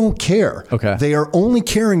 they don't care. Okay. They are only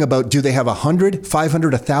caring about, do they have 100,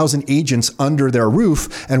 500, 1,000 agents under their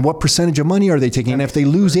roof and what percentage of money are they taking? And if they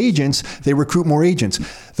lose agents, they recruit more agents.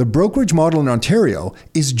 The brokerage model in Ontario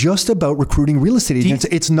is just about recruiting real estate agents.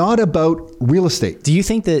 It's not about real estate. Do you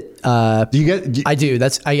think that... do you get... I do.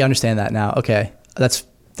 I understand that now. Okay. That's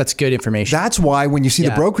good information. That's why when you see the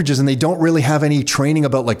brokerages and they don't really have any training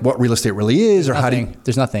about like what real estate really is or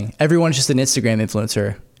There's nothing. Everyone's just an Instagram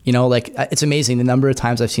influencer. It's amazing the number of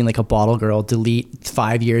times I've seen like a bottle girl delete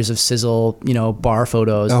 5 years of sizzle, bar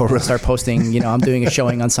photos and start posting, I'm doing a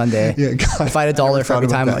showing on Sunday. If I had $1 for every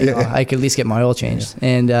time, I could at least get my oil changed.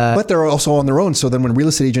 And but they're also on their own. So then when real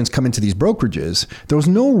estate agents come into these brokerages, there was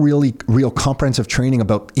no real comprehensive training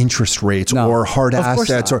about interest rates or hard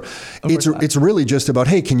assets. It's really just about,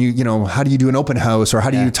 hey, can you, how do you do an open house or how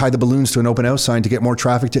do you tie the balloons to an open house sign to get more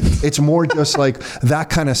traffic? It's more just like that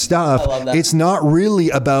kind of stuff. I love that. It's not really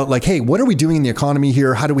about like, hey, what are we doing in the economy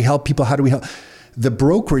here? How do we help people? The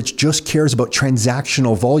brokerage just cares about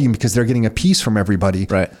transactional volume because they're getting a piece from everybody.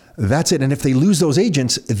 Right. That's it. And if they lose those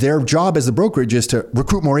agents, their job as the brokerage is to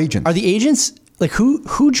recruit more agents. Are the agents, like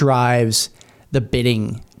who drives the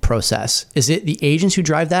bidding process? Is it the agents who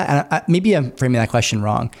drive that? And maybe I'm framing that question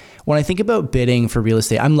wrong. When I think about bidding for real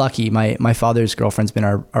estate, I'm lucky. My father's girlfriend's been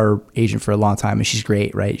our agent for a long time, and she's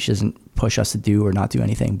great, right? She doesn't push us to do or not do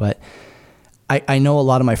anything. But I know a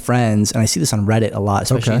lot of my friends, and I see this on Reddit a lot,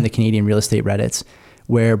 especially in the Canadian real estate Reddits,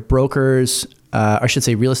 where brokers, or I should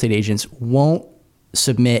say real estate agents, won't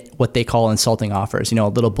submit what they call insulting offers, a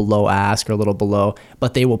little below ask or a little below,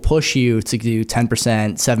 but they will push you to do 10%,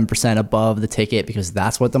 7% above the ticket because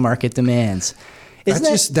that's what the market demands.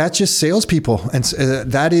 That's just salespeople, and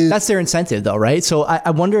that's their incentive, though, right? So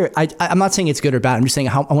I wonder. I'm not saying it's good or bad. I'm just saying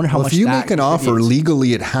I wonder how much. If you make an offer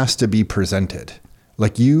legally, it has to be presented.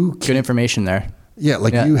 Like good information there.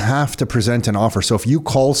 Yeah, you have to present an offer. So if you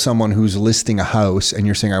call someone who's listing a house and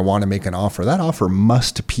you're saying I want to make an offer, that offer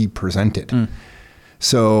must be presented.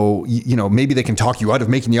 So, maybe they can talk you out of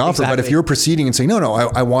making the offer, but if you're proceeding and saying, no,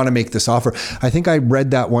 I want to make this offer. I think I read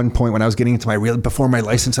that one point when I was getting into before my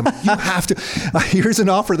license, I'm like, you have to, here's an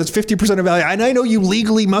offer that's 50% of value. And I know you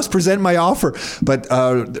legally must present my offer. But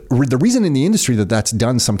the reason in the industry that's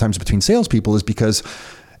done sometimes between salespeople is because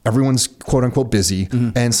everyone's quote unquote busy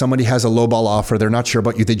and somebody has a lowball offer. They're not sure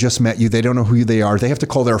about you. They just met you. They don't know who they are. They have to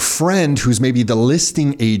call their friend who's maybe the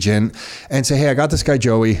listing agent and say, hey, I got this guy,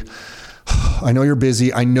 Joey. I know you're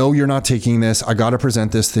busy. I know you're not taking this. I got to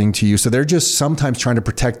present this thing to you. So they're just sometimes trying to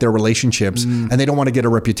protect their relationships and they don't want to get a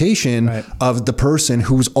reputation of the person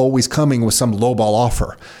who's always coming with some lowball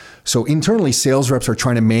offer. So internally, sales reps are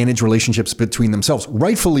trying to manage relationships between themselves,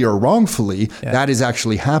 rightfully or wrongfully. That is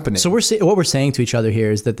actually happening. So what we're saying to each other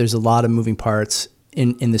here is that there's a lot of moving parts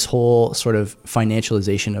in this whole sort of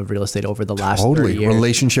financialization of real estate over the last 30 years.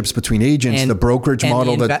 Relationships between agents, the brokerage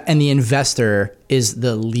model. And the investor is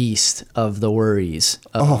the least of the worries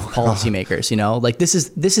of policymakers. This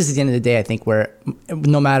is at the end of the day, I think, where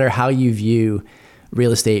no matter how you view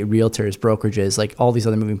real estate, realtors, brokerages, like all these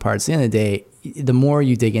other moving parts, at the end of the day, the more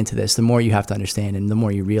you dig into this, the more you have to understand and the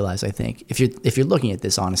more you realize, I think, if you're looking at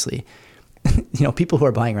this honestly, people who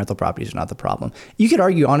are buying rental properties are not the problem. You could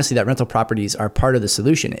argue, honestly, that rental properties are part of the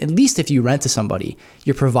solution. At least if you rent to somebody,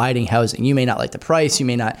 you're providing housing. You may not like the price. You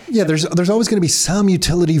may not. Yeah, there's always going to be some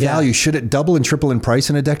utility value. Should it double and triple in price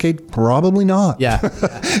in a decade? Probably not. Yeah.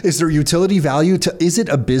 Is there utility value is it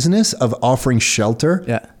a business of offering shelter?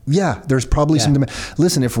 Yeah. Yeah, there's probably some demand.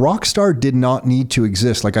 Listen, if Rockstar did not need to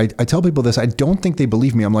exist, like I tell people this, I don't think they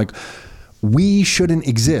believe me. I'm like, we shouldn't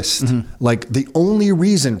exist. Like the only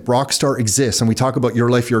reason Rockstar exists, and we talk about your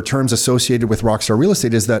life, your terms associated with Rockstar Real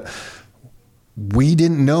Estate, is that we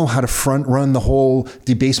didn't know how to front run the whole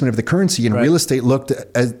debasement of the currency, and real estate looked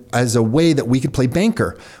as a way that we could play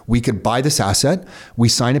banker. We could buy this asset, we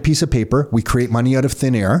sign a piece of paper, we create money out of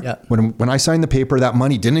thin air. Yeah. When I signed the paper, that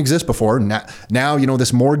money didn't exist before. Now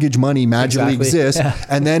this mortgage money magically exists. Yeah.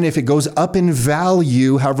 And then if it goes up in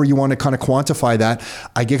value, however you want to kind of quantify that,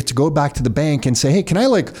 I get to go back to the bank and say, hey, can I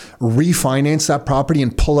refinance that property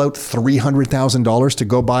and pull out $300,000 to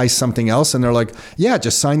go buy something else? And they're like, yeah,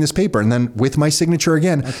 just sign this paper. And then with my signature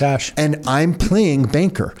again, cash. And I'm playing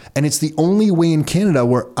banker. And it's the only way in Canada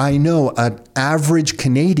where I know an average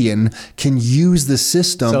Canadian can use the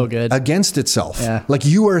system against itself. Yeah. Like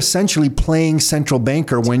you are essentially playing central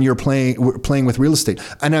banker when you're playing with real estate.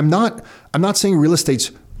 And I'm not saying real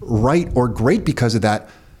estate's right or great because of that.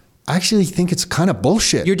 I actually think it's kind of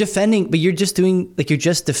bullshit. You're defending, but you're just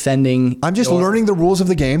defending. I'm just learning the rules of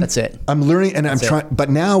the game. That's it. I'm learning and I'm trying.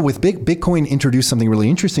 But now with Bitcoin introduced something really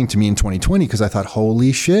interesting to me in 2020 because I thought,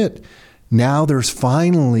 holy shit. Now there's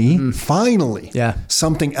finally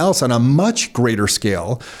something else on a much greater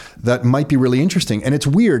scale that might be really interesting. And it's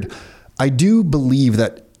weird. I do believe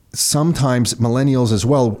that sometimes millennials as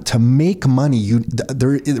well, to make money,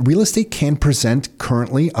 real estate can present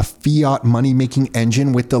currently a fiat money making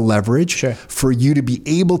engine with the leverage for you to be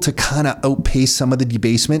able to kind of outpace some of the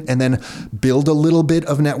debasement and then build a little bit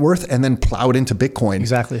of net worth and then plow it into Bitcoin.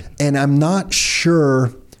 Exactly. And I'm not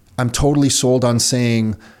sure I'm totally sold on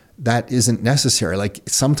saying that isn't necessary. Like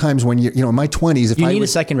sometimes when you're, in my 20s, if you need a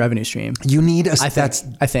second revenue stream, you need I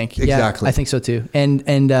think exactly. Yeah, I think so too. And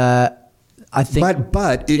I think,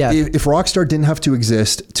 but if Rockstar didn't have to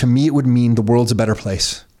exist, to me, it would mean the world's a better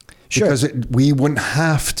place. Sure. Because we wouldn't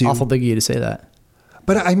have to. Awful big of you to say that.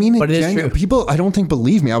 But I mean, people, I don't think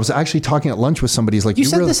believe me. I was actually talking at lunch with somebody. He's like, you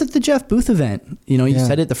said this at the Jeff Booth event. You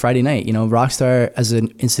said it the Friday night. Rockstar as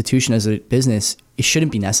an institution, as a business, it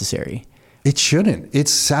shouldn't be necessary. It shouldn't.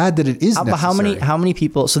 It's sad that it is necessary. How many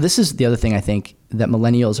people? So this is the other thing I think that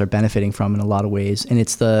millennials are benefiting from in a lot of ways, and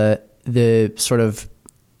it's the sort of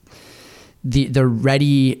the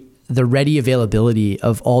ready availability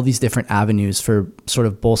of all these different avenues for sort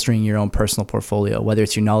of bolstering your own personal portfolio, whether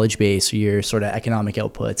it's your knowledge base or your sort of economic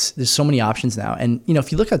outputs. There's so many options now. And,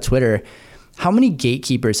 if you look at Twitter, how many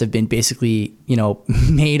gatekeepers have been basically,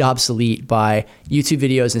 made obsolete by YouTube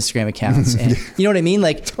videos, Instagram accounts? And you know what I mean?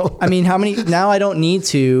 Like, totally. I mean, how many, now I don't need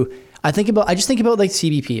to, I just think about like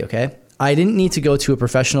CBP, okay? I didn't need to go to a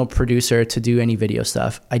professional producer to do any video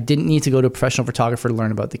stuff. I didn't need to go to a professional photographer to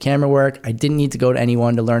learn about the camera work. I didn't need to go to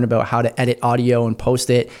anyone to learn about how to edit audio and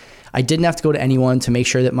post it. I didn't have to go to anyone to make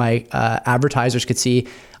sure that my advertisers could see.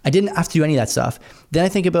 I didn't have to do any of that stuff. Then I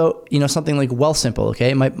think about, something like Wealthsimple,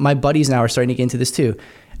 okay? My buddies now are starting to get into this too.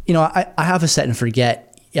 I have a set and forget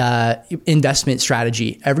investment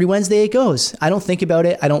strategy. Every Wednesday it goes. I don't think about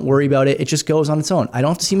it. I don't worry about it. It just goes on its own. I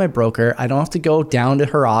don't have to see my broker. I don't have to go down to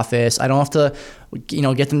her office. I don't have to,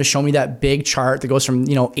 get them to show me that big chart that goes from,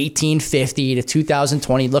 1850 to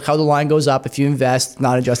 2020. Look how the line goes up if you invest,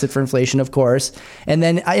 not adjusted for inflation, of course. And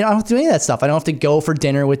then I don't have to do any of that stuff. I don't have to go for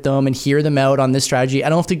dinner with them and hear them out on this strategy. I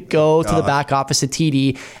don't have to go to the back office at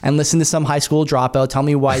TD and listen to some high school dropout tell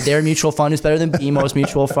me why their mutual fund is better than BMO's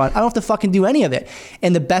mutual fund. I don't have to fucking do any of it.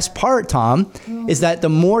 And the best part, Tom, is that the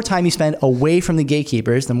more time you spend away from the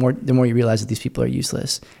gatekeepers, the more you realize that these people are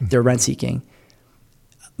useless. They're rent seeking.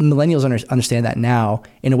 Millennials understand that now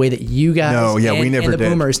in a way that you guys we never and the did.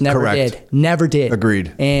 boomers never did.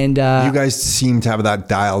 Agreed. And you guys seem to have that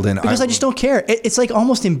dialed in. Because I just don't care. It's like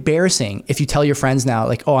almost embarrassing if you tell your friends now,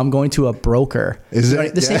 like, oh, I'm going to a broker. Is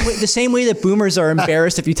it? The same way that boomers are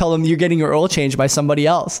embarrassed if you tell them you're getting your oil changed by somebody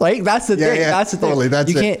else. Like that's the thing. That's the totally.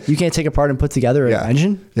 thing. You can't take apart and put together an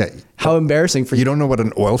engine. Yeah. How embarrassing for you. You don't know what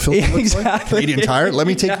an oil filter looks like? Canadian Tire? Let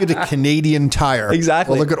me take you to Canadian Tire.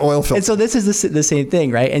 Exactly. Well, look at oil filter. And so this is the same thing,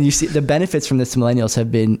 right? And you see the benefits from this to millennials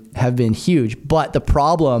have been huge. But the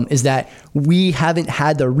problem is that we haven't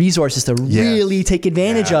had the resources to really take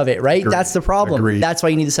advantage of it, right? That's the problem. Agreed. That's why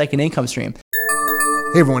you need a second income stream.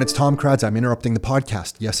 Hey everyone, it's Tom Kratz. I'm interrupting the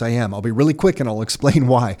podcast. Yes, I am. I'll be really quick and I'll explain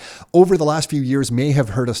why. Over the last few years, may have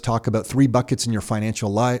heard us talk about 3 buckets in your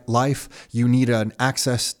financial life. You need an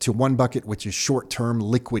access to one bucket, which is short-term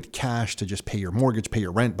liquid cash to just pay your mortgage, pay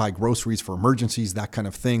your rent, buy groceries for emergencies, that kind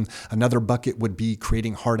of thing. Another bucket would be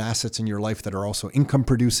creating hard assets in your life that are also income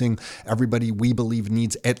producing. Everybody, we believe,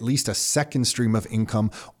 needs at least a second stream of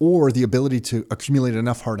income or the ability to accumulate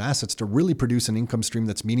enough hard assets to really produce an income stream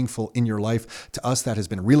that's meaningful in your life. To us, that has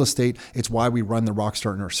been real estate. It's why we run the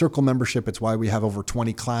Rockstar Inner Circle membership. It's why we have over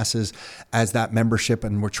 20 classes as that membership.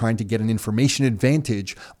 And we're trying to get an information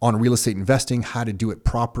advantage on real estate investing, how to do it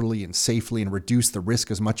properly and safely and reduce the risk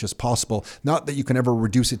as much as possible. Not that you can ever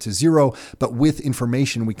reduce it to zero, but with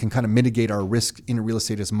information, we can kind of mitigate our risk in real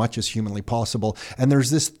estate as much as humanly possible. And there's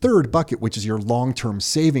this third bucket, which is your long-term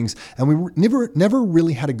savings. And we never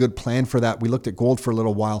really had a good plan for that. We looked at gold for a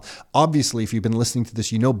little while. Obviously, if you've been listening to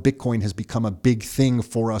this, Bitcoin has become a big thing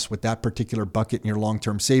for us with that particular bucket in your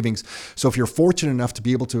long-term savings. So if you're fortunate enough to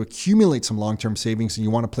be able to accumulate some long-term savings and you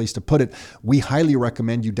want a place to put it, we highly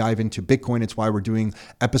recommend you dive into Bitcoin. It's why we're doing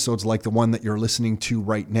episodes like the one that you're listening to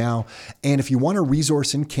right now. And if you want a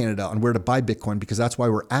resource in Canada on where to buy Bitcoin, because that's why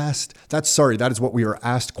we're asked, that is what we are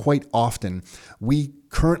asked quite often. We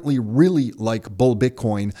currently really like Bull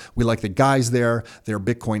Bitcoin. We like the guys there. They're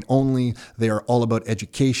Bitcoin only. They are all about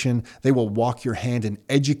education. They will walk your hand and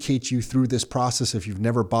educate you through this process if you've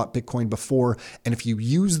never bought Bitcoin before. And if you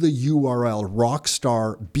use the URL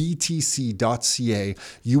rockstarbtc.ca,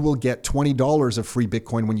 you will get $20 of free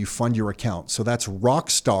Bitcoin when you fund your account. So that's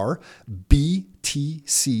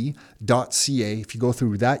rockstarbtc.ca. If you go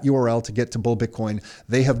through that URL to get to Bull Bitcoin,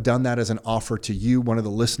 they have done that as an offer to you, one of the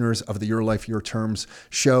listeners of the Your Life, Your Terms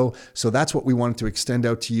show. So that's what we wanted to extend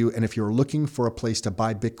out to you. And if you're looking for a place to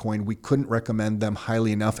buy Bitcoin, we couldn't recommend them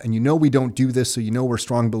highly enough. And we don't do this, so we're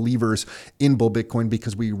strong believers in Bull Bitcoin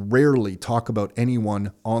because we rarely talk about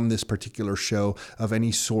anyone on this particular show of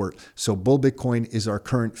any sort. So Bull Bitcoin is our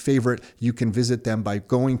current favorite. You can visit them by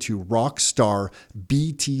going to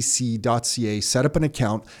rockstarbtc.ca, set up an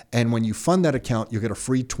account, and when you fund that account, you'll get a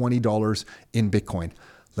free $20 in Bitcoin.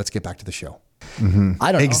 Let's get back to the show. I don't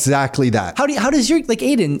know. Exactly that. How does your, like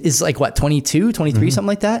Aiden is like what, 22, 23, something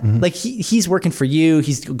like that? Like he's working for you.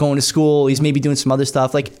 He's going to school. He's maybe doing some other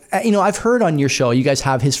stuff. Like, I've heard on your show, you guys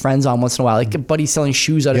have his friends on once in a while, like a buddy selling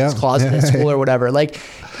shoes out of his closet at school or whatever. Like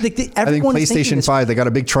everyone I think PlayStation 5, they got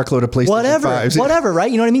a big truckload of PlayStation 5s. Whatever, right?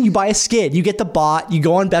 You know what I mean? You buy a skid, you get the bot, you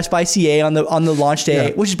go on Best Buy CA on the launch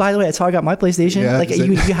day, which is, by the way, that's how I got my PlayStation.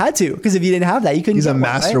 You had to, because if you didn't have that, you couldn't. He's a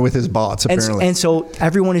master with his bots, apparently. And so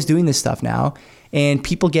everyone is doing this stuff now, and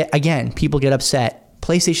people get upset.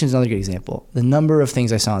 PlayStation is another good example. The number of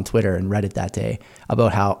things I saw on Twitter and Reddit that day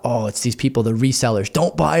about how, it's these people, the resellers,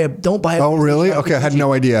 don't buy a. Oh, really? Okay, I had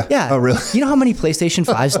no idea. Yeah. Oh, really? You know how many PlayStation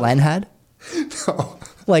 5s Len had? No.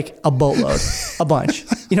 Like a boatload, a bunch.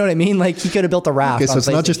 You know what I mean? Like he could have built a raft. Okay, so it's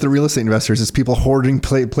not just the real estate investors; it's people hoarding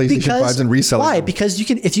PlayStation 5s and reselling. Why? Because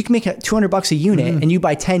if you can make $200 a unit and you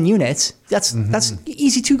buy 10 units, that's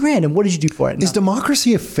easy $2,000. And what did you do for it? Is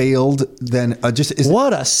democracy a failed? Then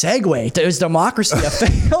what a segue! Is democracy a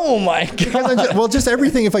failed? Oh my god! Just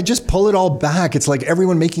everything. If I just pull it all back, it's like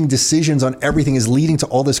everyone making decisions on everything is leading to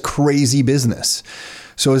all this crazy business.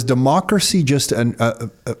 So is democracy just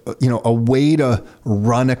a way to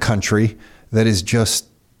run a country that is just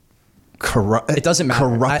corrupt? It doesn't matter.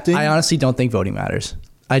 Corrupting? I honestly don't think voting matters.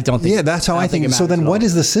 I don't think. Yeah, that's how I think. So then, what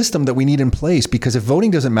is the system that we need in place? Because if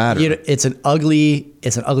voting doesn't matter, it's an ugly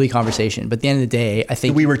conversation. But at the end of the day, I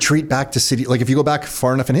think we retreat back to city. Like if you go back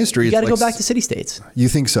far enough in history, you got to go back to city states. You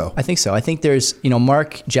think so? I think so. I think there's,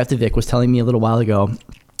 Mark Jeftovic was telling me a little while ago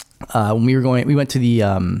when we went to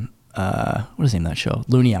the what is the name of that show?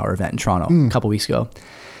 Looney Hour event in Toronto a couple weeks ago.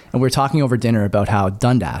 And we were talking over dinner about how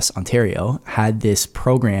Dundas, Ontario, had this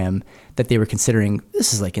program that they were considering.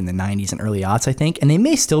 This is like in the 90s and early aughts, I think. And they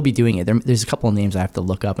may still be doing it. There's a couple of names I have to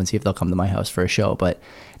look up and see if they'll come to my house for a show. But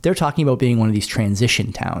they're talking about being one of these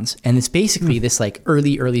transition towns. And it's basically this like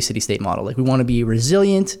early city-state model. Like we want to be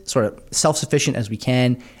resilient, sort of self-sufficient as we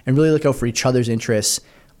can, and really look out for each other's interests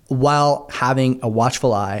while having a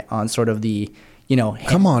watchful eye on sort of the,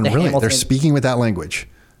 come on, really? Hamilton. They're speaking with that language.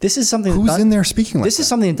 This is something. Who's in there speaking like this? This is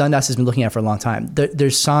something that Dundas has been looking at for a long time.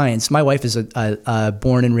 There's signs. My wife is a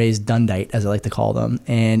born and raised Dundite, as I like to call them,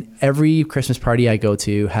 and every Christmas party I go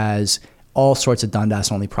to has all sorts of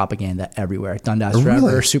Dundas-only propaganda everywhere. Dundas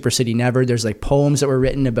forever, Super City never. There's like poems that were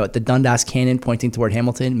written about the Dundas cannon pointing toward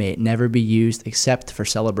Hamilton. May it never be used except for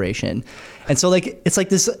celebration. And so like it's like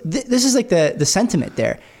this is like the sentiment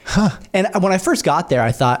there. Huh. And when I first got there,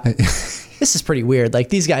 I thought, this is pretty weird. Like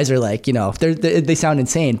these guys are like, they sound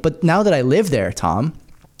insane. But now that I live there, Tom,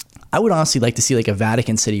 I would honestly like to see like a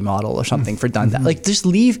Vatican City model or something for Dundas. Like just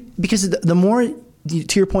leave, because the more,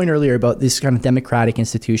 to your point earlier about these kind of democratic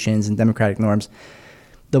institutions and democratic norms,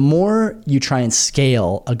 the more you try and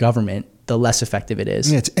scale a government, the less effective it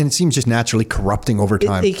is. Yeah, and it seems just naturally corrupting over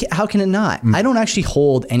time. How can it not? I don't actually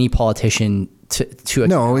hold any politician to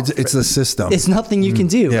no, it's the system. It's nothing you can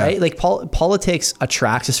do, right? Like politics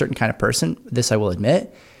attracts a certain kind of person. This I will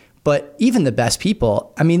admit. But even the best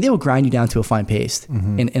people, I mean, they will grind you down to a fine paste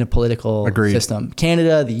in a political system.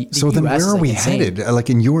 Canada, the so US, then where are we headed? Like,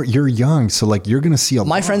 and you're young, so like you're going to see a lot.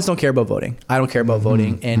 My friends don't care about voting. I don't care about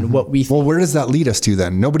voting, and what we. Well, where does that lead us to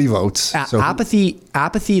then? Nobody votes.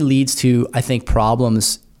 Apathy leads to, I think,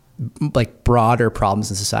 problems, like broader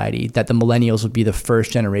problems in society that the millennials would be the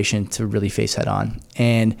first generation to really face head on.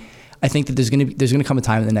 And I think that there's going to come a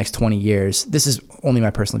time in the next 20 years. This is only my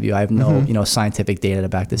personal view. I have no, scientific data to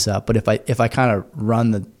back this up. But if I kind of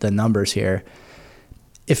run the numbers here,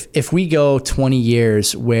 if we go 20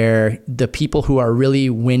 years where the people who are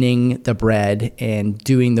really winning the bread and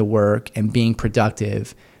doing the work and being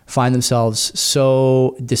productive find themselves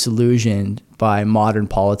so disillusioned by modern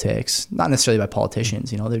politics, not necessarily by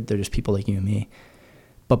politicians, they're just people like you and me,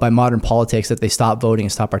 but by modern politics, that they stop voting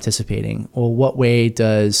and stop participating. Well, what way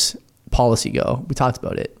does policy go? We talked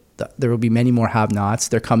about it. There will be many more have-nots.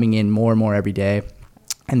 They're coming in more and more every day.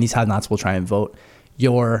 And these have-nots will try and vote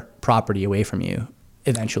your property away from you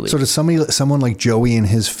eventually. So does someone like Joey and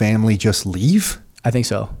his family just leave? I think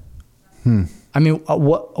so. I mean,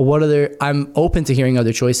 what other? I'm open to hearing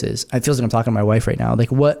other choices. It feels like I'm talking to my wife right now. Like,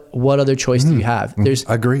 what other choice do you have? There's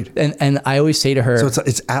agreed. And I always say to her, so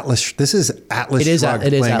it's Atlas. This is Atlas. It is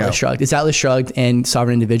Atlas Shrugged. It's Atlas Shrugged and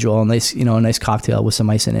Sovereign Individual. A nice cocktail with some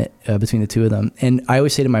ice in it between the two of them. And I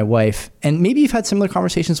always say to my wife, and maybe you've had similar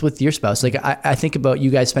conversations with your spouse. Like I think about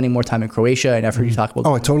you guys spending more time in Croatia, and I've heard you talk about.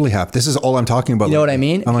 Oh, I totally have. This is all I'm talking about. You know what I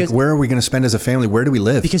mean? I'm like, where are we going to spend as a family? Where do we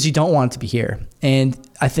live? Because you don't want it to be here. And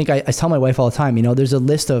I think I tell my wife all the time, there's a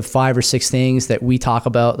list of 5 or 6 things that we talk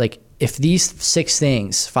about. Like if these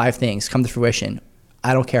 5 things come to fruition,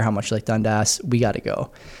 I don't care how much you like Dundas, we got to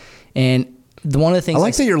go. And one of the things I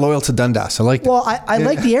like that you're loyal to Dundas. I like. Well, I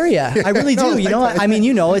like the area. I really do. I mean,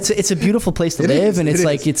 it's a beautiful place to live, and it's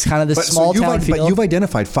like it's kind of this small town feel. But you've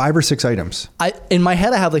identified 5 or 6 items. In my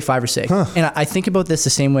head, I have like 5 or 6, and I think about this the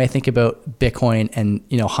same way I think about Bitcoin and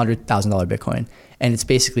 $100,000 Bitcoin, and it's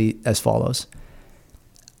basically as follows.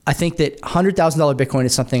 I think that $100,000 Bitcoin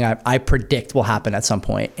is something I predict will happen at some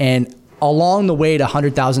point, and along the way to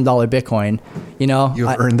 $100,000 Bitcoin,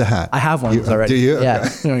 you've earned the hat. I have one already. Do you? Yeah.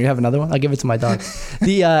 Okay. You have another one? I'll give it to my dog. On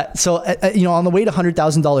the way to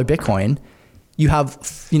 $100,000 Bitcoin, you have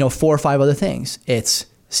 4 or 5 other things. It's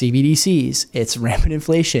CBDCs. It's rampant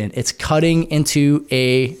inflation. It's cutting into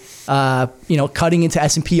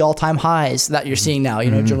S&P all-time highs that you're seeing now.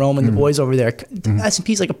 Jerome and the boys over there.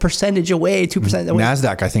 S&P is like a percentage away, 2% away.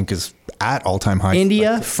 NASDAQ, I think, is at all-time highs.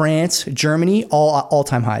 India, France, Germany,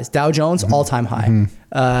 all-time highs. Dow Jones, all-time high.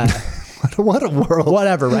 What a world.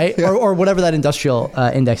 Whatever, right? or whatever that industrial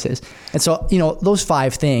index is. And so, those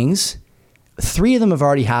 5 things, 3 of them have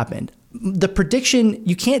already happened. The prediction,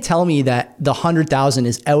 you can't tell me that the 100,000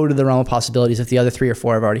 is out of the realm of possibilities if the other 3 or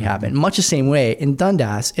 4 have already happened. Much the same way in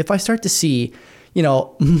Dundas, if I start to see,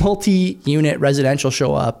 multi-unit residential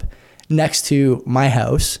show up next to my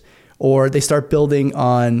house, or they start building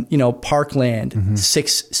on, parkland,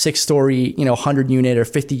 6-story, 100-unit or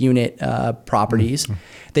 50-unit properties.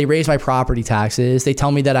 They raise my property taxes. They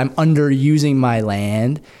tell me that I'm underusing my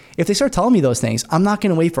land. If they start telling me those things, I'm not going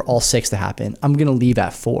to wait for all 6 to happen. I'm going to leave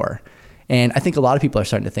at 4. And I think a lot of people are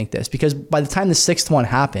starting to think this, because by the time the 6th one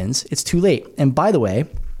happens, it's too late. And by the way,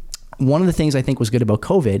 one of the things I think was good about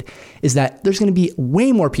COVID is that there's going to be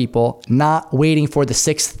way more people not waiting for the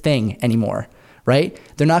 6th thing anymore, right?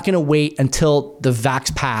 They're not going to wait until the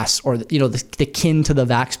Vax Pass or the kin to the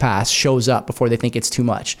Vax Pass shows up before they think it's too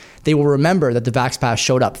much. They will remember that the Vax Pass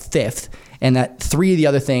showed up 5th and that 3 of the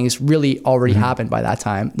other things really already happened by that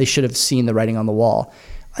time. They should have seen the writing on the wall.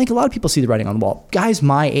 I think a lot of people see the writing on the wall. Guys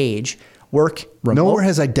my age work remote. Nowhere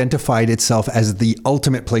has identified itself as the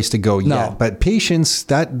ultimate place to go yet, but patience,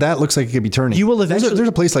 that looks like it could be turning. You will eventually. There's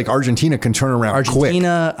a place like Argentina can turn around quick.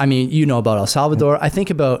 Argentina, I mean, about El Salvador. I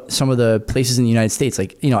think about some of the places in the United States,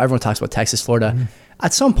 like, everyone talks about Texas, Florida.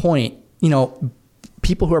 At some point,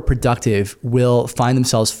 people who are productive will find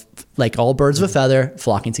themselves, like all birds of a feather,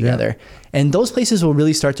 flocking together. And those places will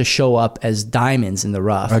really start to show up as diamonds in the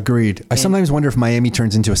rough. Agreed. I sometimes wonder if Miami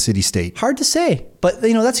turns into a city state. Hard to say, but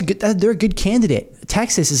they're a good candidate.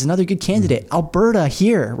 Texas is another good candidate. Alberta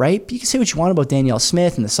here, right? You can say what you want about Danielle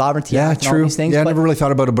Smith and the Sovereignty Act and all these things. Yeah, I never really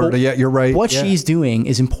thought about Alberta yet. You're right. What she's doing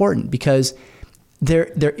is important, because there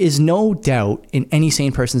is no doubt in any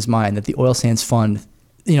sane person's mind that the oil sands fund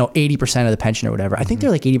 80% of the pension or whatever. I think they're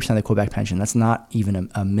like 80% of the Quebec pension. That's not even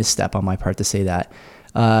a misstep on my part to say that.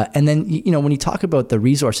 And then, when you talk about the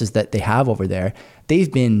resources that they have over there,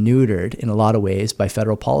 they've been neutered in a lot of ways by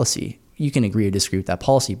federal policy. You can agree or disagree with that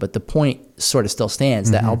policy, but the point sort of still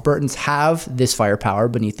stands that Albertans have this firepower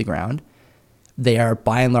beneath the ground. They are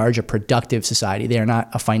by and large a productive society. They are not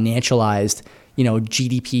a financialized,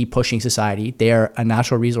 GDP pushing society. They are a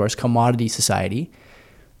natural resource commodity society.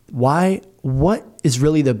 What is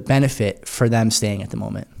really the benefit for them staying at the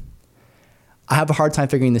moment? I have a hard time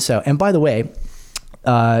figuring this out. And by the way,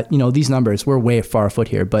 these numbers, we're way far afoot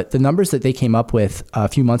here, but the numbers that they came up with a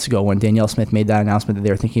few months ago when Danielle Smith made that announcement that they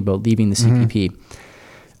were thinking about leaving the CPP,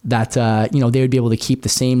 that, they would be able to keep the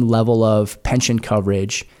same level of pension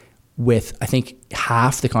coverage with, I think,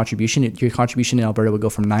 half the contribution. Your contribution in Alberta would go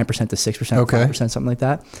from 9% to 6%, 5%, something like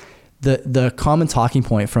that. The common talking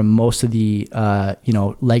point from most of the,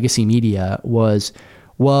 legacy media was,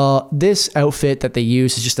 well, this outfit that they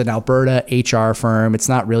use is just an Alberta HR firm. It's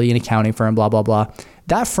not really an accounting firm, blah, blah, blah.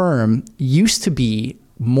 That firm used to be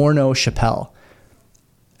Morneau Chappelle,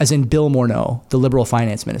 as in Bill Morneau, the Liberal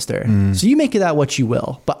finance minister. So you make of that what you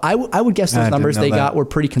will. But I would guess those numbers they got were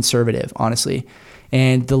pretty conservative, honestly.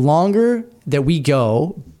 And the longer that we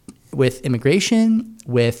go with immigration,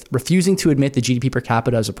 with refusing to admit the GDP per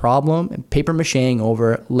capita as a problem, and paper macheing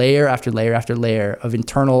over layer after layer after layer of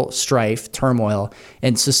internal strife, turmoil,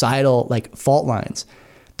 and societal fault lines,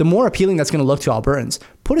 the more appealing that's going to look to Albertans.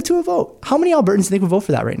 Put it to a vote. How many Albertans do you think would vote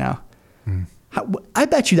for that right now? I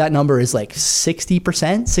bet you that number is 60%,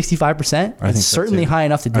 65%. It's certainly high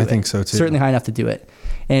enough to do it. I think so too. Certainly high enough to do it.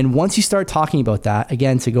 And once you start talking about that,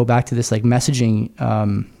 again, to go back to this messaging,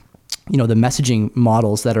 the messaging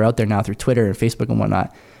models that are out there now through Twitter and Facebook and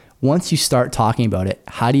whatnot, once you start talking about it,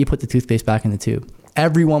 how do you put the toothpaste back in the tube?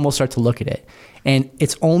 Everyone will start to look at it. And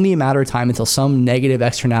it's only a matter of time until some negative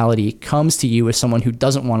externality comes to you as someone who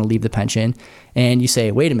doesn't want to leave the pension. And you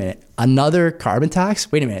say, wait a minute, another carbon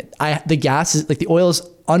tax? Wait a minute. The gas is the oil is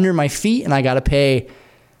under my feet and I got to pay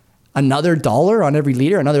another $1 on every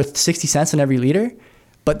liter, another 60 cents on every liter.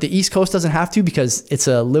 But the East Coast doesn't have to because it's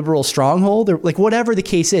a liberal stronghold, or like whatever the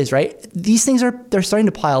case is, right? These things they're starting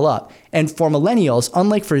to pile up. And for millennials,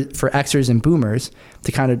 unlike for Xers and boomers,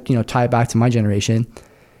 to kind of, tie it back to my generation,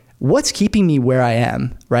 what's keeping me where I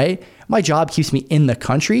am, right? My job keeps me in the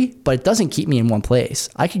country, but it doesn't keep me in one place.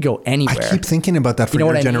 I could go anywhere. I keep thinking about that for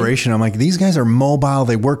your generation. I'm like, these guys are mobile.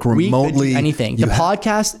 They work remotely. We could do anything. The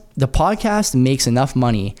podcast makes enough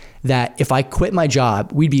money that if I quit my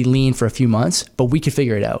job, we'd be lean for a few months, but we could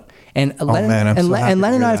figure it out. And Len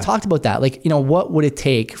and I have talked about that. Like, what would it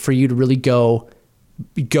take for you to really go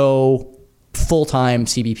full-time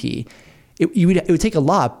CBP? It would take a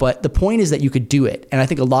lot, but the point is that you could do it. And I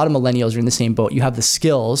think a lot of millennials are in the same boat. You have the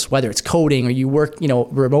skills, whether it's coding or you work,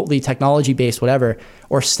 remotely, technology-based, whatever,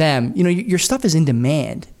 or STEM, your stuff is in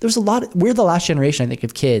demand. We're the last generation, I think,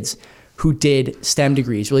 of kids who did STEM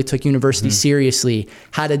degrees, really took university seriously,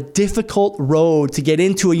 had a difficult road to get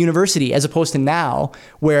into a university, as opposed to now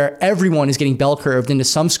where everyone is getting bell curved into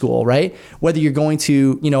some school, right? Whether you're going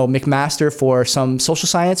to, McMaster for some social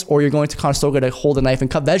science or you're going to Conestoga to hold a knife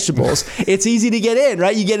and cut vegetables, it's easy to get in,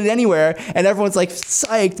 right? You get it anywhere and everyone's like,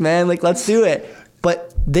 psyched, man, like, let's do it.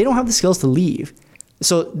 But they don't have the skills to leave.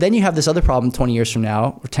 So then you have this other problem 20 years from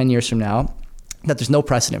now or 10 years from now that there's no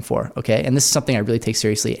precedent for, okay? And this is something I really take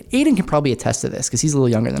seriously. Aiden can probably attest to this because he's a little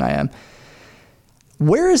younger than I am.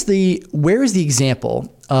 Where is the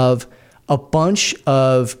example of a bunch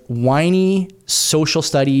of whiny social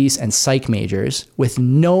studies and psych majors with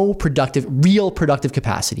no real productive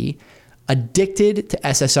capacity, addicted to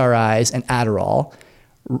SSRIs and Adderall,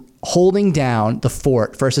 holding down the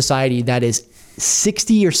fort for a society that is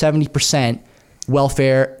 60 or 70%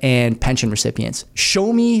 welfare and pension recipients?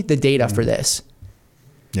 Show me the data for this.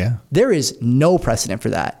 Yeah. There is no precedent for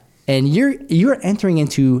that. And you're entering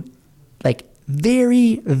into like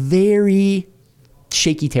very, very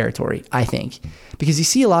shaky territory, I think, because you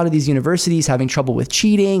see a lot of these universities having trouble with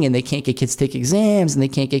cheating and they can't get kids to take exams and they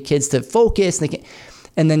can't get kids to focus.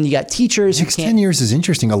 And then you got teachers who can't. Next 10 years is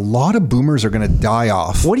interesting. A lot of boomers are going to die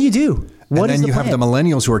off. What do you do? And then you have the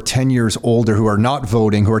millennials who are 10 years older, who are not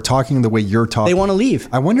voting, who are talking the way you're talking. They want to leave.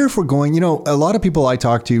 I wonder if we're going, a lot of people I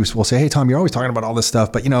talk to will say, hey, Tom, you're always talking about all this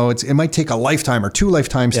stuff, but it might take a lifetime or 2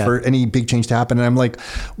 lifetimes for any big change to happen. And I'm like,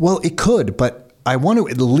 well, it could, but I want to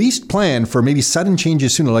at least plan for maybe sudden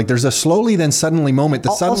changes sooner. Like there's a slowly then suddenly moment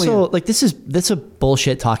that suddenly. Also, like that's a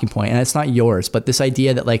bullshit talking point, and it's not yours, but this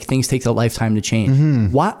idea that like things take a lifetime to change.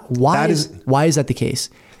 Mm-hmm. Why is that the case?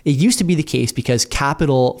 It used to be the case because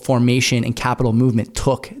capital formation and capital movement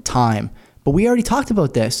took time. But we already talked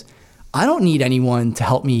about this. I don't need anyone to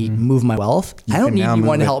help me move my wealth. I don't need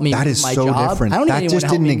anyone to help me move my job. That is so different. That just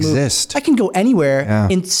didn't exist. I can go anywhere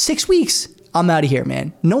in 6 weeks. I'm out of here,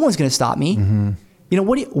 man. No one's going to stop me.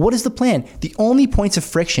 Mm-hmm. What is the plan? The only points of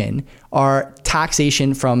friction are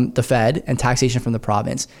taxation from the Fed and taxation from the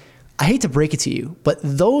province. I hate to break it to you, but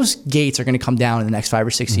those gates are going to come down in the next 5 or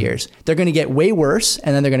 6 years. They're going to get way worse,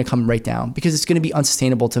 and then they're going to come right down because it's going to be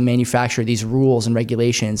unsustainable to manufacture these rules and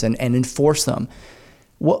regulations and enforce them.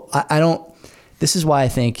 Well, I don't. This is why I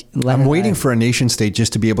think I'm waiting for a nation state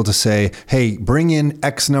just to be able to say, hey, bring in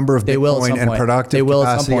X number of Bitcoin and productive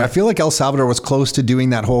capacity. I feel like El Salvador was close to doing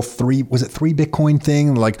that whole 3 Bitcoin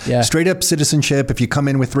thing? Like straight up citizenship. If you come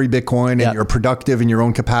in with 3 Bitcoin and you're productive in your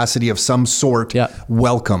own capacity of some sort,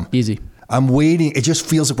 welcome. Easy. I'm waiting. It just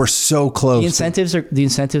feels like we're so close. The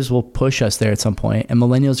incentives will push us there at some point, and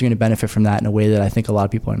millennials are going to benefit from that in a way that I think a lot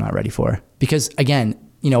of people are not ready for. Because again,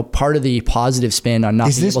 part of the positive spin on not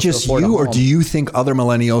being able to afford a home. Is this just you, or do you think other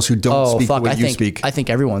millennials who don't speak the way you speak? I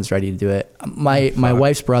think everyone's ready to do it. My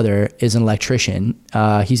wife's brother is an electrician.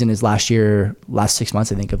 He's in his last 6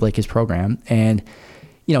 months, I think, of like his program. And,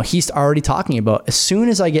 he's already talking about as soon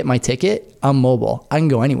as I get my ticket, I'm mobile. I can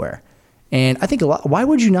go anywhere. And I think why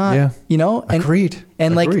would you not, Agreed.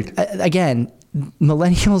 And like, again,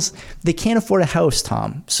 millennials, they can't afford a house,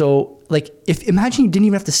 Tom. So like, imagine you didn't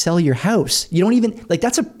even have to sell your house. You don't even, like,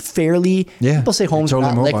 that's a fairly, people say homes are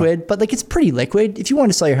not liquid, but like, it's pretty liquid. If you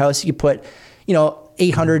want to sell your house, you could put,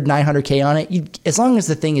 800, 900K on it. As long as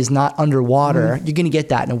the thing is not underwater, you're going to get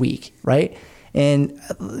that in a week, right? And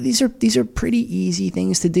these are pretty easy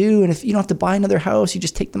things to do. And if you don't have to buy another house, you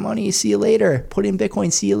just take the money, see you later, put in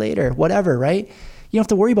Bitcoin, see you later, whatever, right? You don't have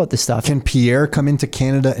to worry about this stuff. Can Pierre come into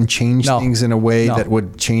Canada and change things in a way that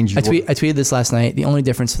would change? I tweeted this last night. The only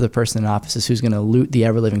difference for the person in office is who's going to loot the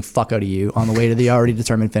ever-living fuck out of you on the way to the already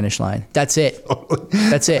determined finish line. That's it.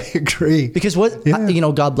 That's it. I agree. Because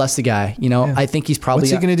God bless the guy. I think he's probably...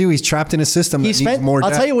 What's he going to do? He's trapped in a system that needs more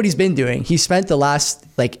debt. I'll tell you what he's been doing. He spent the last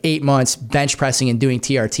like 8 months bench pressing and doing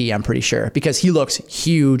TRT, I'm pretty sure, because he looks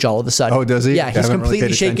huge all of a sudden. Oh, does he? Yeah, he's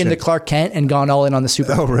completely shaken to Clark Kent and gone all in on the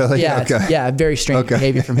Super Bowl. Oh, really? Yeah, okay. Yeah, very strange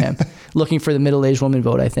behavior from him. Looking for the middle-aged woman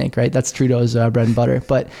vote, I think, right? That's Trudeau's bread and butter.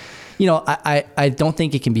 But, you know, I don't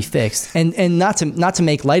think it can be fixed. And not to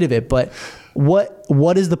make light of it, but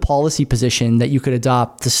what is the policy position that you could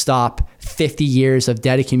adopt to stop 50 years of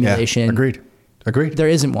debt accumulation? Yeah, agreed. There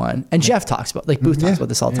isn't one. And Jeff talks about, like Booth talks about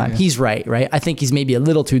this all the time. Yeah. He's right? I think he's maybe a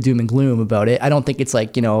little too doom and gloom about it. I don't think it's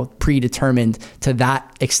like, you know, predetermined to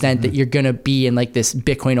that extent that you're going to be in like this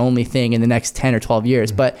Bitcoin only thing in the next 10 or 12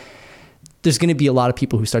 years. But there's going to be a lot of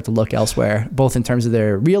people who start to look elsewhere, both in terms of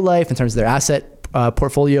their real life, in terms of their asset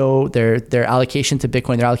portfolio, their allocation to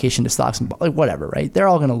Bitcoin, their allocation to stocks, and like whatever, right? They're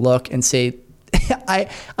all going to look and say, I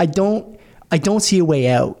don't see a way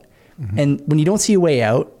out. And when you don't see a way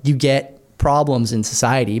out, you get problems in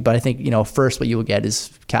society. But I think, you know, first what you will get is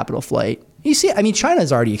capital flight. You see, I mean,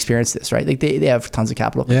 China's already experienced this, right? Like they have tons of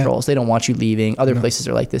capital controls. They don't want you leaving. Other places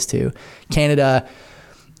are like this too. Canada,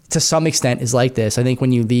 to some extent, is like this. I think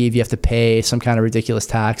when you leave, you have to pay some kind of ridiculous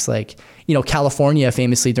tax. Like, you know, California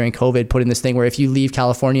famously during COVID put in this thing where if you leave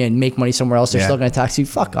California and make money somewhere else, they're still going to tax you.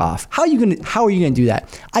 Fuck off. How are you going to do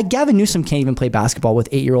that? Gavin Newsom can't even play basketball with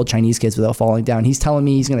 8-year-old Chinese kids without falling down. He's telling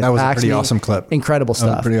me he's going to tax me. That was a pretty awesome clip. Incredible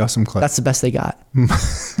stuff. Pretty awesome clip. That's the best they got.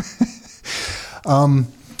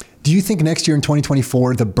 Do you think next year in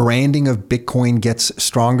 2024, the branding of Bitcoin gets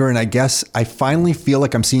stronger? And I guess I finally feel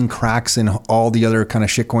like I'm seeing cracks in all the other kind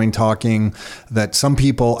of shitcoin talking that some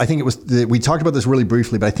people, I think it was, we talked about this really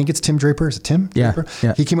briefly, but I think it's Tim Draper. Is it Tim Draper?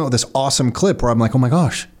 Yeah. He came out with this awesome clip where I'm like, oh my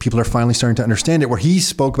gosh, people are finally starting to understand it, where he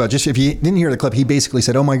spoke about, just if you didn't hear the clip, he basically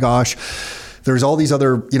said, oh my gosh, there's all these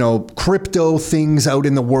other, you know, crypto things out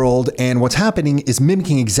in the world. And what's happening is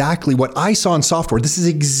mimicking exactly what I saw in software. This is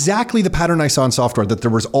exactly the pattern I saw in software, that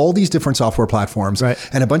there was all these different software platforms, right,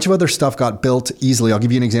 and a bunch of other stuff got built easily. I'll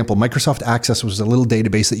give you an example. Microsoft Access was a little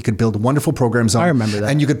database that you could build wonderful programs on. I remember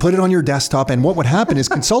that. And you could put it on your desktop. And what would happen is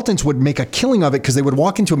consultants would make a killing of it because they would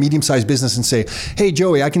walk into a medium-sized business and say, hey,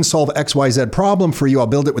 Joey, I can solve XYZ problem for you. I'll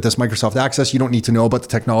build it with this Microsoft Access. You don't need to know about the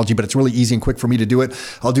technology, but it's really easy and quick for me to do it.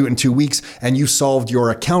 I'll do it in 2 weeks. And you solved your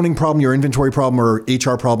accounting problem, your inventory problem, or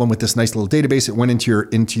HR problem with this nice little database. It went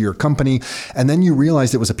into your company, and then you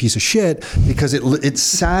realized it was a piece of shit because it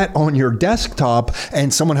sat on your desktop,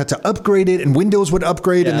 and someone had to upgrade it, and Windows would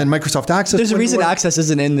upgrade, and then Microsoft Access. There's a reason Access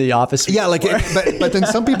isn't in the office. Yeah, like, but then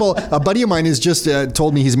some people, a buddy of mine has just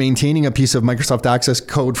told me he's maintaining a piece of Microsoft Access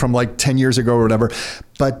code from like 10 years ago or whatever,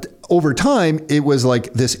 but over time, it was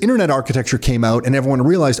like this internet architecture came out and everyone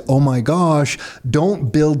realized, oh my gosh,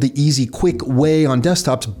 don't build the easy, quick way on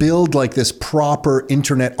desktops. Build like this proper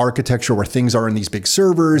internet architecture where things are in these big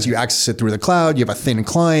servers. You access it through the cloud. You have a thin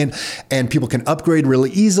client and people can upgrade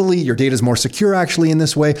really easily. Your data is more secure actually in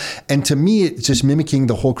this way. And to me, it's just mimicking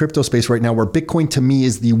the whole crypto space right now, where Bitcoin to me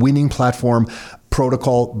is the winning platform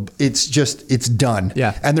protocol. It's done.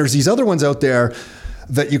 Yeah. And there's these other ones out there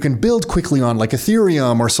that you can build quickly on, like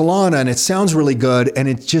Ethereum or Solana, and it sounds really good. And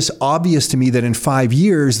it's just obvious to me that in 5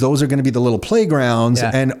 years, those are going to be the little playgrounds,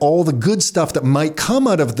 and all the good stuff that might come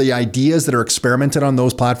out of the ideas that are experimented on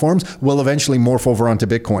those platforms will eventually morph over onto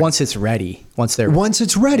Bitcoin. Once it's ready. Once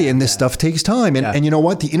it's ready, and this stuff takes time. And you know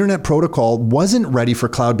what? The internet protocol wasn't ready for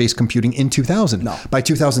cloud-based computing in 2000. No. By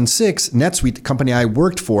 2006, NetSuite, the company I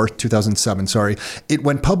worked for, 2007, sorry, it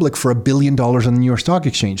went public for $1 billion on the New York Stock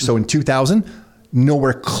Exchange. So in 2000,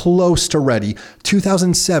 nowhere close to ready.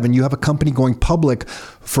 2007, you have a company going public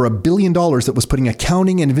for $1 billion that was putting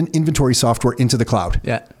accounting and inventory software into the cloud.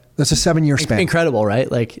 Yeah. That's a 7-year span. Incredible,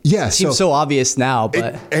 right? Like, yeah, it seems so obvious now,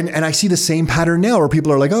 but and I see the same pattern now where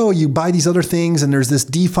people are like, oh, you buy these other things and there's this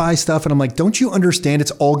DeFi stuff. And I'm like, don't you understand?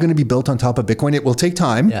 It's all going to be built on top of Bitcoin. It will take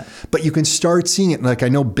time, but you can start seeing it. Like I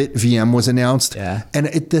know BitVM was announced, and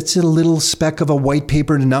that's a little speck of a white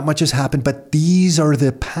paper and not much has happened. But these are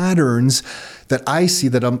the patterns that I see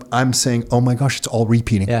that I'm saying, oh my gosh, it's all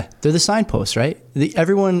repeating. Yeah, they're the signposts, right?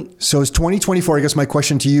 Everyone. So it's 2024. I guess my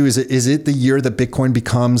question to you is it the year that Bitcoin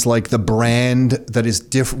becomes like the brand that is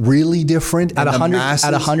really different? At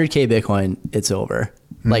 100K Bitcoin, it's over.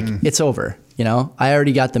 Like it's over. You know, I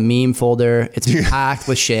already got the meme folder. It's packed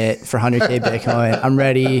with shit for 100K Bitcoin. I'm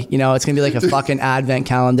ready. You know, it's going to be like a fucking advent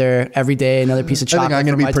calendar every day, another piece of chocolate. I think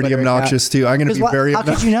I'm going to be pretty obnoxious too. I'm going to be very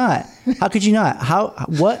obnoxious. How could you not?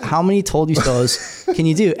 How many told you so's can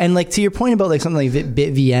you do? And like to your point about like something like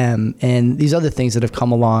BitVM and these other things that have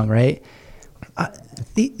come along, right?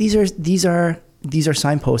 These are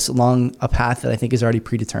signposts along a path that I think is already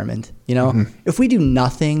predetermined. You know, if we do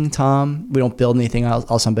nothing, Tom, we don't build anything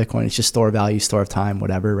else on Bitcoin. It's just store of value, store of time,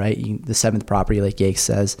 whatever, right? The seventh property, like Yates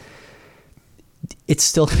says. it's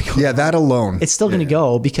still going to go. Yeah, that alone. It's still going to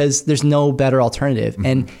go because there's no better alternative. Mm-hmm.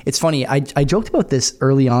 And it's funny, I joked about this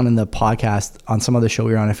early on in the podcast on some other show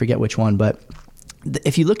we were on, I forget which one, but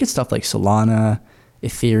if you look at stuff like Solana,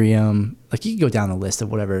 Ethereum, like you can go down the list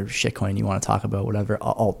of whatever shitcoin you want to talk about, whatever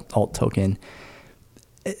alt token,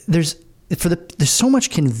 there's so much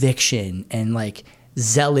conviction and like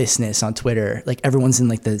zealousness on Twitter. Like everyone's in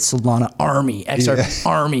like the Solana army, XRP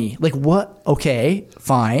army. Like what? Okay,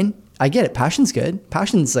 fine. I get it. Passion's good.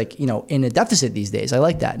 Passion's like, you know, in a deficit these days. I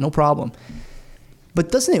like that. No problem.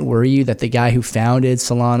 But doesn't it worry you that the guy who founded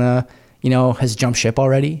Solana, you know, has jumped ship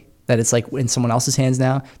already? That it's like in someone else's hands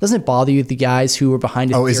now? Doesn't it bother you that the guys who were behind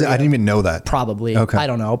it? Oh, is it? I didn't even know that. Probably. Okay. I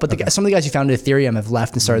don't know. But some of the guys who founded Ethereum have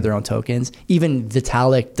left and started their own tokens. Even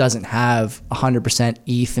Vitalik doesn't have 100%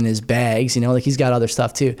 ETH in his bags. You know, like he's got other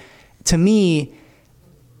stuff too. To me,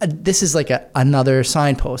 this is like another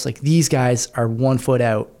signpost. Like these guys are 1 foot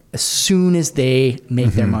out as soon as they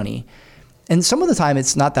make their money. And some of the time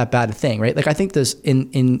it's not that bad a thing, right? Like I think there's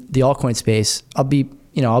in the altcoin space, I'll be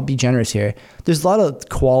generous here. There's a lot of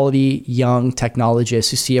quality young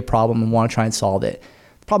technologists who see a problem and want to try and solve it.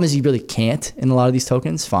 The problem is you really can't in a lot of these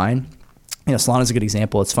tokens. Fine. You know, Solana's a good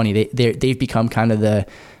example. It's funny. They've become kind of the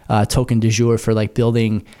token du jour for like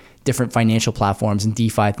building different financial platforms and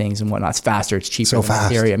DeFi things and whatnot. It's faster. It's cheaper than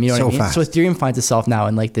Ethereum. You know what I mean? Fast. So Ethereum finds itself now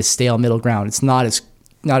in like this stale middle ground. It's not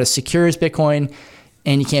as secure as Bitcoin,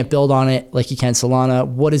 and you can't build on it like you can Solana.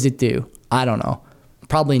 What does it do? I don't know.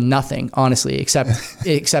 Probably nothing, honestly,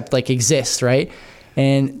 except like exist, right?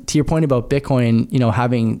 And to your point about Bitcoin, you know,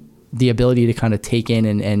 having the ability to kind of take in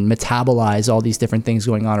and metabolize all these different things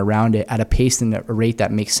going on around it at a pace and a rate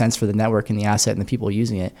that makes sense for the network and the asset and the people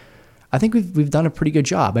using it, I think we've done a pretty good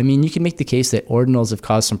job. I mean, you can make the case that ordinals have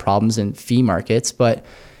caused some problems in fee markets, but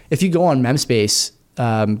if you go on memspace,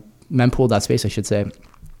 mempool.space, I should say,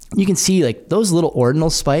 you can see like those little ordinal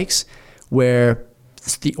spikes where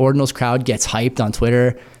the ordinals crowd gets hyped on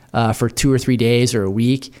Twitter for 2 or 3 days or a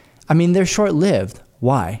week. I mean, they're short-lived.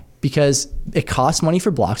 Why? Because it costs money for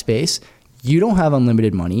block space. You don't have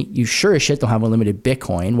unlimited money. You sure as shit don't have unlimited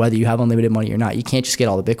Bitcoin, whether you have unlimited money or not. You can't just get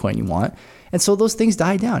all the Bitcoin you want. And so those things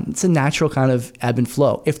die down. It's a natural kind of ebb and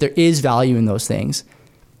flow. If there is value in those things,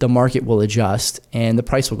 the market will adjust and the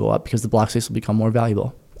price will go up because the block space will become more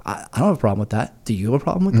valuable. I don't have a problem with that. Do you have a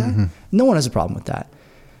problem with that? No one has a problem with that.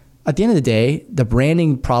 At the end of the day, the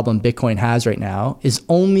branding problem Bitcoin has right now is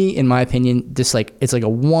only, in my opinion, it's like a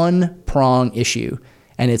one-prong issue,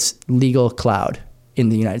 and it's legal cloud in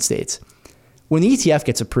the United States. When the ETF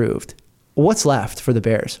gets approved, what's left for the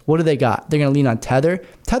bears? What do they got? They're going to lean on Tether.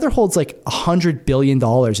 Tether holds like $100 billion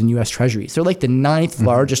in U.S. treasuries. They're like the 9th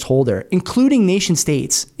largest holder, including nation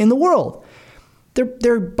states in the world.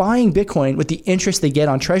 They're buying Bitcoin with the interest they get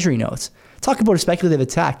on treasury notes. Talk about a speculative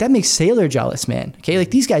attack. That makes Saylor jealous, man. Okay, like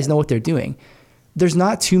these guys know what they're doing. There's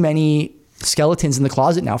not too many skeletons in the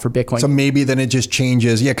closet now for Bitcoin. So maybe then it just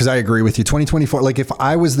changes. Yeah, because I agree with you. 2024, like if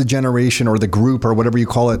I was the generation or the group or whatever you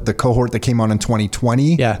call it, the cohort that came on in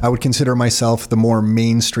 2020, I would consider myself the more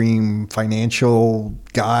mainstream financial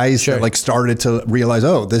guys that like started to realize,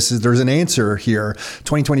 oh, there's an answer here.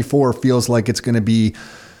 2024 feels like it's going to be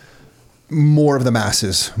more of the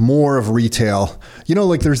masses, more of retail. You know,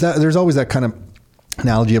 like there's always that kind of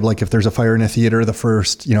analogy of like if there's a fire in a theater, the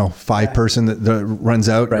first, 5 person that runs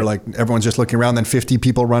out, you're like everyone's just looking around, then 50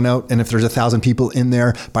 people run out, and if there's 1,000 people in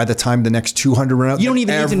there, by the time the next 200 run out, you don't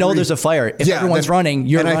even need to know there's a fire. If everyone's running,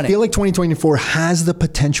 you're running. And I feel like 2024 has the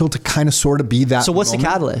potential to kind of sort of be that. So what's the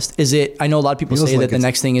catalyst? Is it? I know a lot of people say that the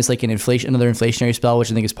next thing is like another inflationary spell, which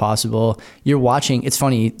I think is possible. You're watching. It's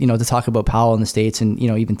funny, to talk about Powell in the States and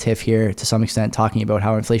even Tiff here to some extent talking about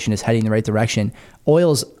how inflation is heading in the right direction.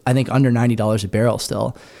 Oil's, I think, under $90 a barrel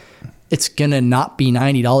still. It's going to not be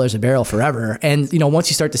 $90 a barrel forever. And, once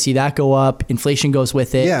you start to see that go up, inflation goes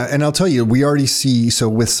with it. Yeah. And I'll tell you, we already see, so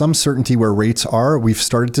with some certainty where rates are, we've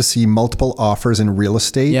started to see multiple offers in real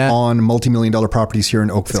estate on multi-million-dollar properties here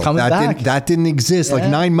in Oakville. That didn't exist like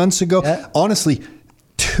 9 months ago. Yeah. Honestly,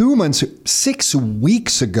 6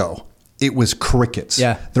 weeks ago, it was crickets.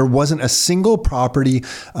 Yeah. There wasn't a single property.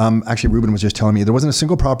 Actually, Ruben was just telling me there wasn't a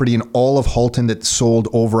single property in all of Halton that sold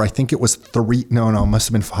over, I think it was 3. No, it must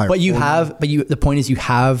have been higher. But the point is you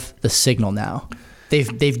have the signal now.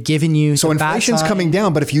 They've given you. So inflation's coming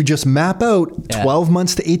down, but if you just map out 12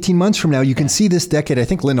 months to 18 months from now, you can see this decade. I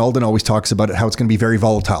think Lynn Alden always talks about it, how it's going to be very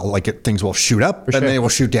volatile. Like things will shoot up and then they will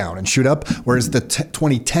shoot down and shoot up. Whereas the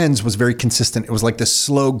 2010s was very consistent. It was like this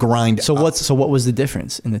slow grind. So what was the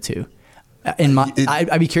difference in the two?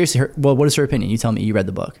 I'd be curious to hear. Well, what is her opinion? You tell me. You read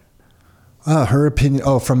the book. Her opinion.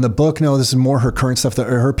 Oh, from the book. No, this is more her current stuff.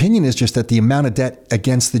 Her opinion is just that the amount of debt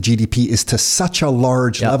against the GDP is to such a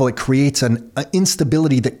large level. It creates an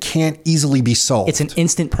instability that can't easily be solved. It's an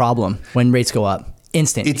instant problem when rates go up.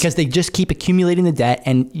 Because they just keep accumulating the debt,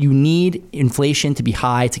 and you need inflation to be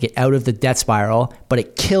high to get out of the debt spiral, but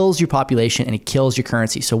it kills your population and it kills your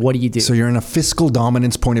currency. So what do you do? So you're in a fiscal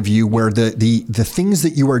dominance point of view where the things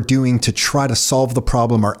that you are doing to try to solve the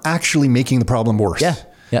problem are actually making the problem worse. Yeah.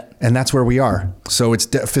 Yeah. And that's where we are. So it's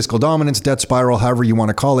fiscal dominance, debt spiral, however you want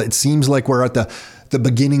to call it. It seems like we're at the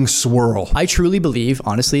beginning swirl. I truly believe,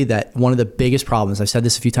 honestly, that one of the biggest problems, I've said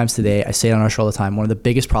this a few times today, I say it on our show all the time, one of the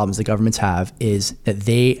biggest problems the governments have is that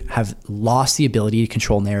they have lost the ability to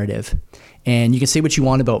control narrative. And you can say what you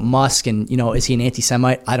want about Musk and, is he an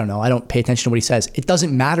anti-Semite? I don't know. I don't pay attention to what he says. It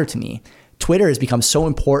doesn't matter to me. Twitter has become so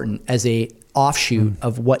important as a offshoot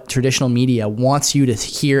of what traditional media wants you to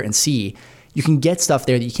hear and see. You can get stuff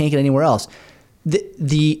there that you can't get anywhere else. Do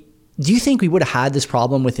you think we would have had this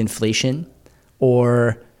problem with inflation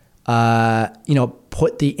or,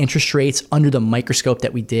 put the interest rates under the microscope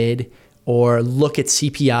that we did, or look at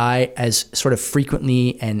CPI as sort of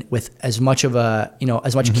frequently and with as much of a,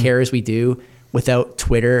 as much care as we do without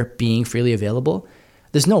Twitter being freely available?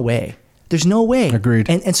 There's no way. There's no way. Agreed.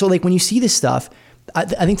 And so like when you see this stuff, I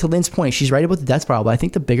think to Lynn's point, she's right about the debt spiral, but I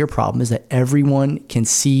think the bigger problem is that everyone can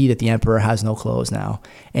see that the emperor has no clothes now.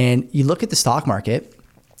 And you look at the stock market,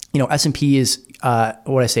 S&P is,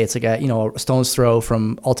 it's like a stone's throw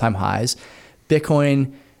from all-time highs.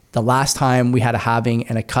 Bitcoin, the last time we had a halving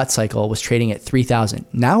and a cut cycle, was trading at 3,000.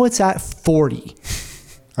 Now it's at 40.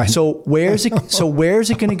 So where's it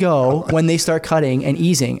going to go when they start cutting and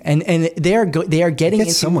easing? And they are getting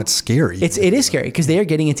into somewhat scary. It is scary because they are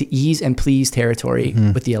getting into ease and please territory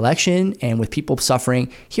with the election and with people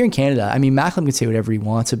suffering here in Canada. I mean, Macklem can say whatever he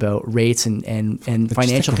wants about rates and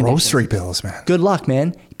financial grocery bills, man. Good luck,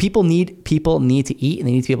 man. People need to eat and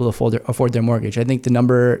they need to be able to afford their mortgage. I think the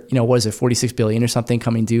number, what is it, 46 billion or something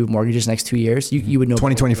coming due mortgages next 2 years. You would know.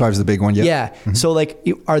 2025 is the big one. Yeah. Yeah. Mm-hmm. So like,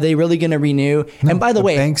 are they really going to renew? No, and by the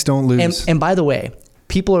way, banks don't lose. And by the way,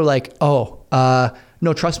 people are like,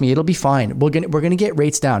 no, trust me, it'll be fine. We're gonna get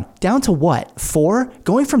rates down to what? 4?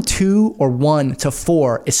 Going from 2 or 1 to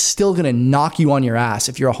 4 is still gonna knock you on your ass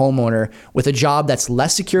if you're a homeowner with a job that's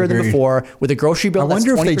less secure than before, with a grocery bill. I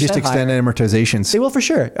wonder if they just extend amortizations. They will for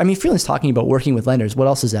sure. I mean, Freeland's talking about working with lenders. What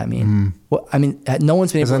else does that mean? Well, I mean, no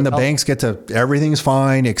one's been able to. Then the banks get to everything's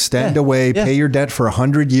fine, extend away, pay your debt for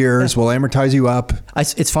 100 years. We'll amortize you up.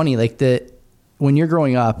 It's funny, like when you're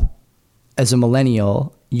growing up as a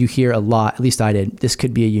millennial, you hear a lot, at least I did, this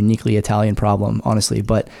could be a uniquely Italian problem, honestly,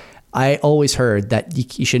 but I always heard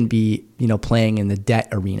that you shouldn't be, playing in the debt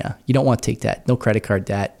arena. You don't want to take debt, no credit card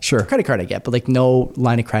debt. Sure. Credit card I get, but like no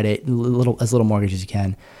line of credit, as little mortgage as you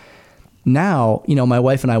can. Now, my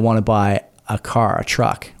wife and I want to buy a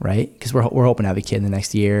truck, right? Because we're hoping to have a kid in the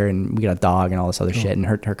next year, and we got a dog and all this other shit, and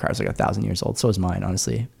her car's like 1,000 years old. So is mine,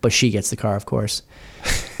 honestly. But she gets the car, of course.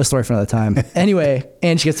 A story for another time. Anyway,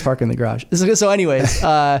 and she gets to park in the garage. So anyways,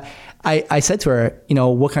 I said to her,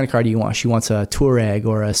 what kind of car do you want? She wants a Touareg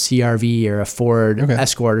or a CRV or a Ford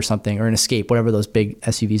Escort or something, or an Escape, whatever those big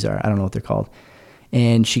SUVs are. I don't know what they're called.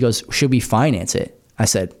 And she goes, should we finance it? I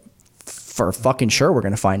said, for fucking sure we're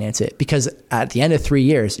going to finance it, because at the end of 3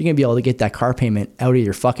 years, you're going to be able to get that car payment out of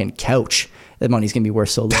your fucking couch. That money's going to be worth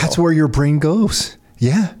so little. That's where your brain goes.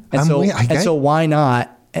 Yeah. So why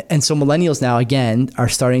not? And so millennials now, again, are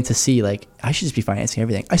starting to see, like, I should just be financing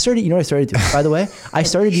everything. I started doing, by the way? I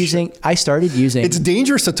started using. It's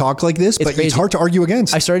dangerous to talk like this, but it's hard to argue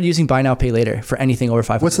against. I started using buy now, pay later for anything over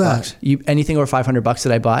 $500. What's that? Anything over $500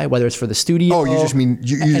 that I buy, whether it's for the studio. Oh, you just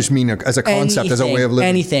mean as a concept, as a way of living.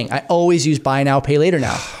 Anything. I always use buy now, pay later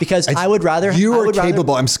now, because I would rather. You are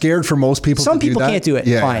capable. I'm scared for most people. Some people can't do it.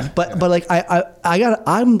 Yeah, fine. But like I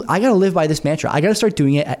gotta live by this mantra. I gotta start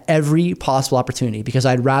doing it at every possible opportunity, because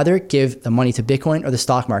I'd rather give the money to Bitcoin or the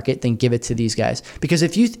stock market than give it to these guys. Because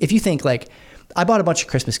if you think, like, I bought a bunch of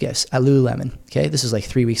Christmas gifts at Lululemon. Okay, this is like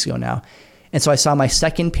 3 weeks ago now, and so I saw my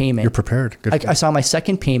second payment. You're prepared. I saw my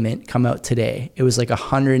second payment come out today. It was like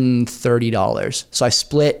 $130. So I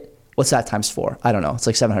split. What's that times 4? I don't know. It's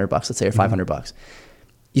like $700. Let's say, or $500.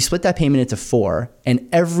 You split that payment into 4, and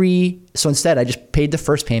so instead I just paid the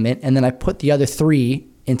first payment, and then I put the other 3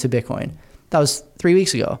 into Bitcoin. That was 3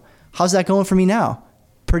 weeks ago. How's that going for me now?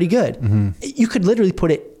 Pretty good. Mm-hmm. You could literally put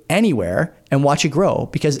it anywhere and watch it grow,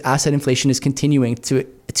 because asset inflation is continuing to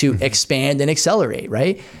expand and accelerate,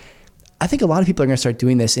 right? I think a lot of people are going to start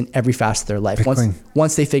doing this in every facet of their life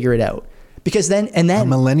once they figure it out. Because then are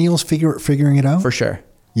millennials figuring it out? For sure.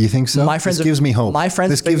 You think so? This gives me hope.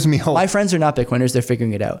 This gives me hope. My friends are not Bitcoiners. They're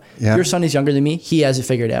figuring it out. Yeah. Your son is younger than me. He has it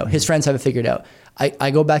figured out. His friends have it figured out.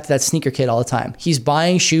 I go back to that sneaker kid all the time. He's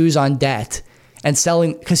buying shoes on debt and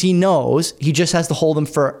selling because he knows he just has to hold them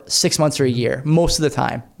for 6 months or a year most of the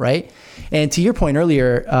time, right? And to your point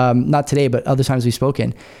earlier, not today, but other times we've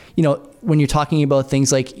spoken, you know, when you're talking about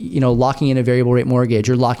things like, you know, locking in a variable rate mortgage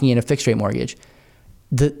or locking in a fixed rate mortgage,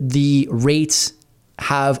 the rates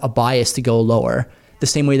have a bias to go lower, the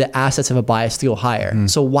same way that assets have a bias to go higher.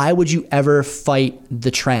 So why would you ever fight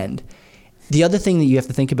the trend? The other thing that you have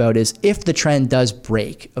to think about is if the trend does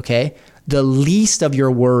break, okay, the least of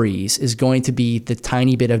your worries is going to be the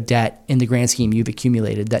tiny bit of debt in the grand scheme you've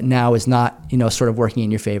accumulated that now is not, you know, sort of working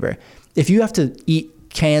in your favor. If you have to eat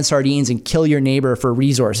canned sardines and kill your neighbor for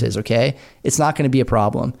resources, okay, it's not going to be a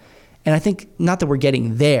problem. And I think not that we're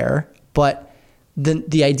getting there, but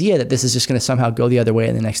the idea that this is just going to somehow go the other way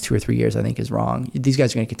in the next 2 or 3 years, I think is wrong. These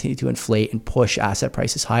guys are going to continue to inflate and push asset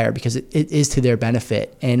prices higher because it is to their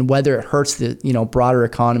benefit. And whether it hurts the, you know, broader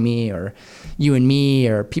economy or you and me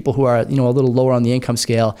or people who are, you know, a little lower on the income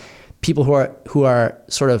scale, people who are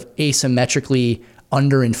sort of asymmetrically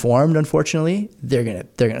underinformed, unfortunately, they're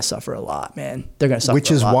gonna suffer a lot, man. They're gonna suffer.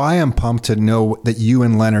 Which is why I'm pumped to know that you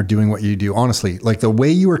and Len are doing what you do. Honestly, like the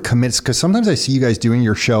way you are committed, because sometimes I see you guys doing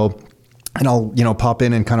your show and I'll, you know, pop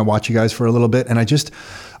in and kind of watch you guys for a little bit. And I think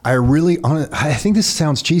this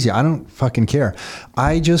sounds cheesy. I don't fucking care.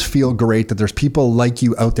 I just feel great that there's people like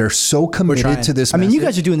you out there so committed to this. I mean, you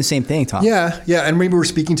guys are doing the same thing, Tom. Yeah. Yeah. And maybe we're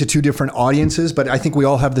speaking to two different audiences, but I think we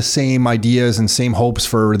all have the same ideas and same hopes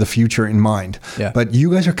for the future in mind. Yeah. But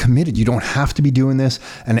you guys are committed. You don't have to be doing this.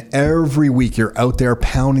 And every week you're out there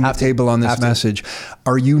pounding the table on this message.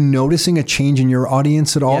 Are you noticing a change in your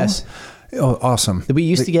audience at all? Yes. Oh, awesome. We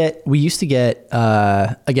used to get,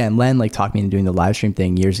 again, Len like talked me into doing the live stream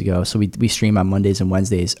thing years ago. So we stream on Mondays and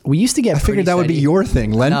Wednesdays. We used to get, I figured that would be your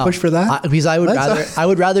thing. Len push for that? Because I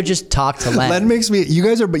would rather just talk to Len. Len makes me, you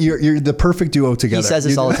guys are, but you're the perfect duo together. He says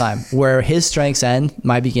this all the time, where his strengths end,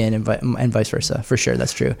 my begin, and vice versa. For sure.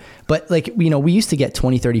 That's true. But like, you know, we used to get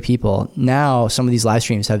 20, 30 people. Now some of these live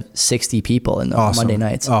streams have 60 people in the Monday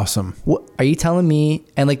nights. Awesome. What, are you telling me?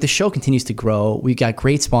 And like the show continues to grow. We've got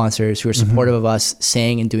great sponsors who are supportive of us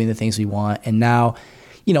saying and doing the things we want. And now,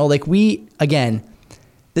 you know, like again,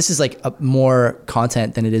 this is like a more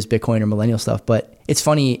content than it is Bitcoin or millennial stuff, but it's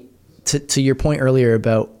funny to your point earlier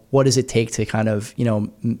about what does it take to kind of, you know,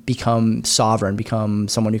 become sovereign, become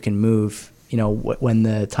someone who can move, you know, when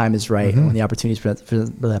the time is right and when the opportunities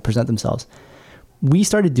present themselves. We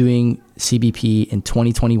started doing CBP in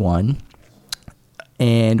 2021.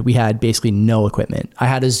 And we had basically no equipment. I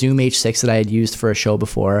had a Zoom H6 that I had used for a show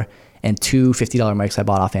before and two $50 mics I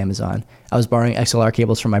bought off Amazon. I was borrowing XLR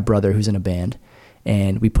cables from my brother who's in a band.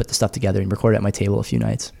 And we put the stuff together and recorded at my table a few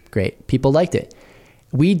nights. Great. People liked it.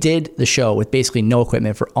 We did the show with basically no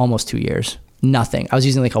equipment for almost 2 years. Nothing. I was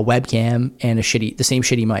using like a webcam and the same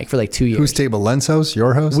shitty mic for like 2 years. Whose table? Len's house?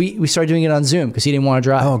 Your house? We started doing it on Zoom because he didn't want to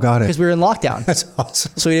drive. Oh, got it. Because we were in lockdown. That's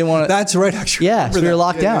awesome. So he didn't want to. That's right, actually. Yeah, so we were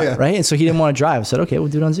locked down, right? And so he didn't want to drive. I said, okay, we'll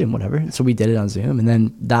do it on Zoom, whatever. So we did it on Zoom, and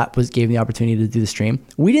then that gave me the opportunity to do the stream.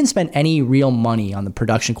 We didn't spend any real money on the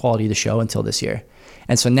production quality of the show until this year.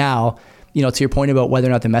 And so now, you know, to your point about whether or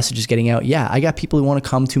not the message is getting out, yeah, I got people who want to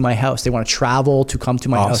come to my house. They want to travel to come to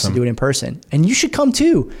my house to do it in person. And you should come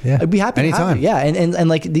too. Yeah. I'd be happy anytime. To have you. Yeah. And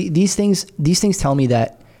like these things tell me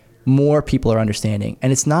that more people are understanding.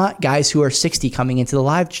 And it's not guys who are 60 coming into the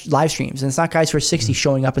live streams. And it's not guys who are 60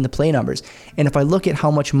 showing up in the play numbers. And if I look at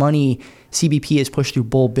how much money CBP has pushed through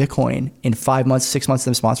Bull Bitcoin in 5 months, 6 months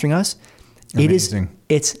of them sponsoring us, amazing.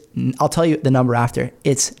 I'll tell you the number after.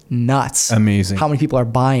 It's nuts. Amazing. How many people are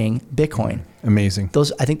buying Bitcoin? Amazing.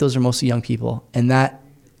 I think those are mostly young people. And that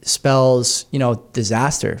spells, you know,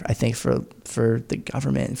 disaster, I think, for the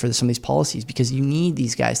government, for some of these policies, because you need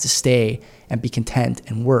these guys to stay and be content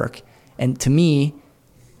and work. And to me,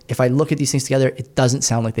 if I look at these things together, it doesn't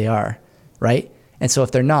sound like they are, right? And so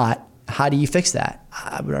if they're not, how do you fix that?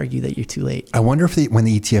 I would argue that you're too late. I wonder if when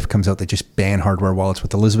the ETF comes out, they just ban hardware wallets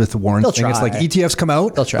with Elizabeth Warren's thing. It's like ETFs come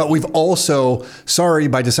out, but we've also,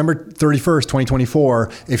 by December 31st,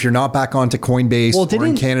 2024, if you're not back onto Coinbase or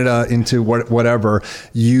in Canada into whatever,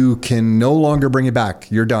 you can no longer bring it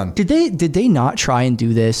back. You're done. Did they not try and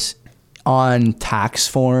do this? on tax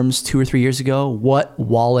forms 2 or 3 years ago what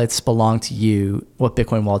wallets belong to you, what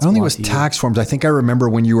Bitcoin wallets I don't think it belong was to tax forms. I think I remember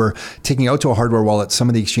when you were taking out to a hardware wallet, some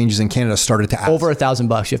of the exchanges in Canada started to ask. Over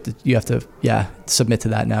 $1,000. You have to submit to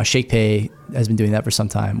that now. ShakePay has been doing that for some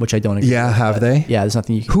time, which I don't agree Yeah, with, have they? Yeah, there's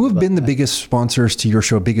nothing you can Who do have about been the that. biggest sponsors to your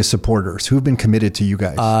show, biggest supporters? Who have been committed to you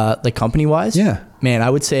guys? Like company wise? Yeah. Man, I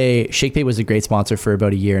would say ShakePay was a great sponsor for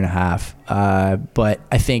about a year and a half. But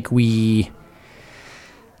I think we,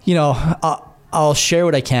 I'll share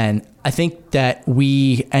what I can. I think that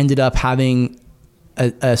we ended up having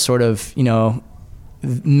a sort of,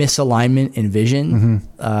 misalignment in vision,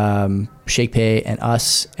 ShakePay and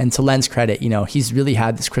us. And to Len's credit, he's really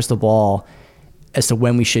had this crystal ball as to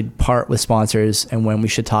when we should part with sponsors and when we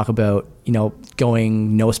should talk about,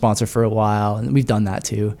 going no sponsor for a while. And we've done that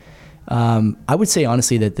too. I would say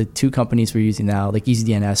honestly that the two companies we're using now, like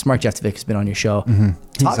EasyDNS, Mark Jeftovic has been on your show.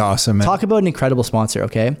 He's awesome, man. Talk about an incredible sponsor,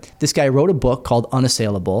 okay? This guy wrote a book called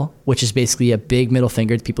Unassailable, which is basically a big middle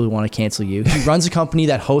finger to people who want to cancel you. He runs a company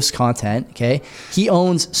that hosts content, okay? He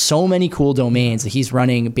owns so many cool domains that he's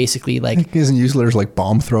running basically like... He doesn't use letters like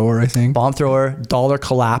bomb thrower, I think. Bomb thrower,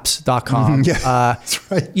 dollarcollapse.com. Yeah,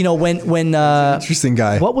 that's right. When Interesting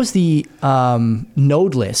guy. What was the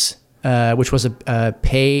Nodeless, which was a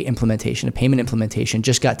payment implementation,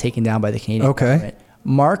 just got taken down by the Canadian government.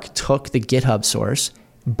 Mark took the GitHub source,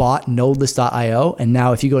 bought Nodeless.io, and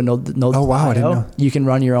now if you go to Nodeless.io, you can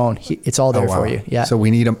run your own. It's all there for you. Yeah. So we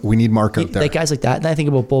need Mark out there. Like guys like that. And I think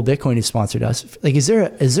about Bull Bitcoin who sponsored us. Like, is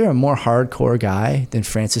there a more hardcore guy than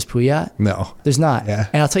Francis Pouillat? No. There's not. Yeah.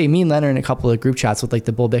 And I'll tell you, me and Leonard in a couple of group chats with like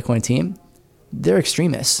the Bull Bitcoin team, they're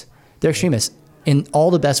extremists. In all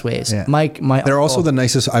the best ways. Yeah. They're They're also the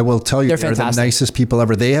nicest, I will tell you, they're the nicest people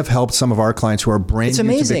ever. They have helped some of our clients who are brand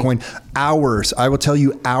new to Bitcoin hours. I will tell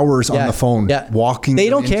you hours on the phone, walking They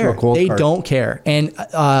don't care. They card. don't care. And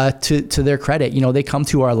to their credit, they come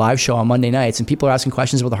to our live show on Monday nights and people are asking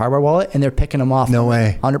questions about the hardware wallet and they're picking them off. No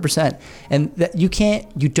way. 100%. And that you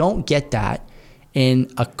don't get that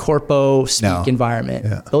in a corpo speak environment.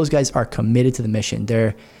 Yeah. Those guys are committed to the mission.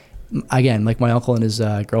 They're, again, like my uncle and his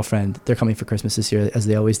girlfriend, they're coming for Christmas this year, as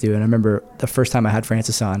they always do. And I remember the first time I had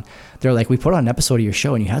Francis on, they're like, we put on an episode of your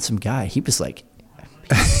show and you had some guy. He was like,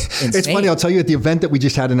 it's funny. I'll tell you, at the event that we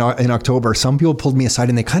just had in October, some people pulled me aside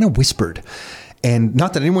and they kind of whispered. And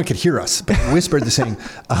not that anyone could hear us, but whispered the saying,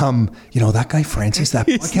 that guy Francis, that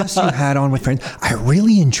podcast you had on with Francis, I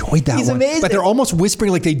really enjoyed that one. Amazing. But they're almost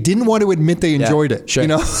whispering like they didn't want to admit they enjoyed it. Sure,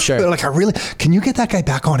 sure. They're like, can you get that guy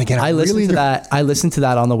back on again? I listened to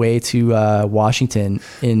that on the way to Washington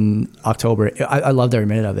in October. I loved every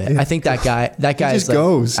minute of it. I think that guy just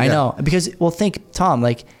goes. I know, because think, Tom,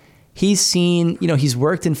 like, he's seen, he's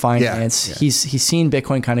worked in finance. Yeah. He's seen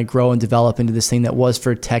Bitcoin kind of grow and develop into this thing that was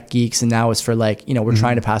for tech geeks and now is for like, we're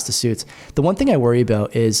trying to pass the suits. The one thing I worry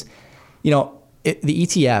about is, the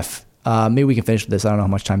ETF, maybe we can finish with this. I don't know how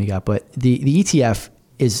much time you got, but the ETF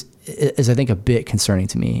is I think a bit concerning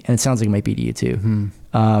to me, and it sounds like it might be to you too.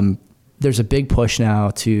 There's a big push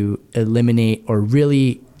now to eliminate or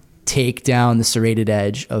really take down the serrated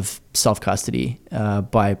edge of self-custody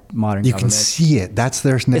by modern government. You can see it. That's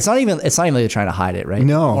their... It's not even like they're trying to hide it, right?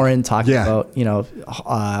 No. Or in talking about,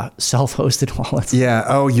 self-hosted wallets. Yeah.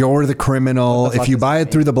 Oh, you're the criminal. If you buy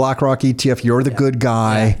it through the BlackRock ETF, you're the good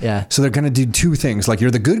guy. Yeah. So they're going to do two things. Like,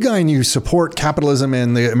 you're the good guy and you support capitalism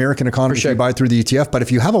and the American economy if you buy it through the ETF. But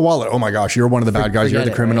if you have a wallet, oh my gosh, you're one of the bad guys. You're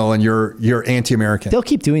the criminal, and you're anti-American. They'll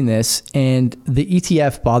keep doing this. And the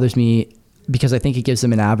ETF bothers me because I think it gives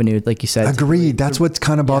them an avenue, like you said. Agreed. That's what's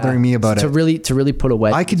kind of bothering me about it. To really put a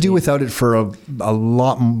wedge. I could do without it for a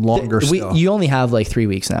lot longer still. You only have like 3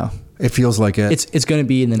 weeks now. It feels like it. It's going to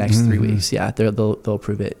be in the next 3 weeks. Yeah, they'll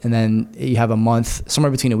approve it. And then you have a month,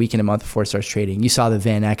 somewhere between a week and a month before it starts trading. You saw the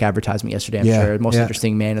Van Eck advertisement yesterday, I'm sure. Most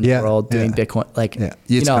interesting man in the world doing Bitcoin. Like,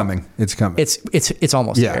 it's coming. It's coming. It's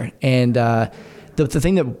almost there. And the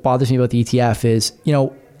thing that bothers me about the ETF is,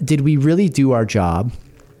 did we really do our job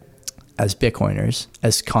as Bitcoiners,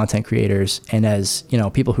 as content creators, and as,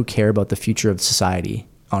 people who care about the future of society,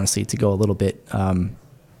 honestly, to go a little bit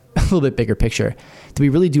bigger picture? Do we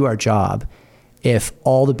really do our job if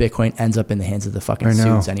all the Bitcoin ends up in the hands of the fucking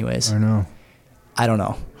suits anyways? I know. I don't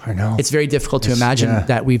know. I know. It's very difficult to imagine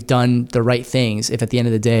that we've done the right things if at the end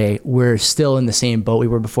of the day, we're still in the same boat we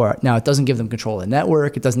were before. Now, it doesn't give them control of the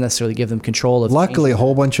network. It doesn't necessarily give them control of... Luckily, a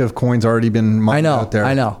whole bunch of coins already been mined out there.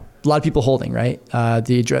 I know. A lot of people holding, right?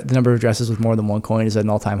 The number of addresses with more than one coin is at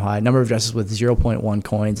an all-time high. Number of addresses with 0.1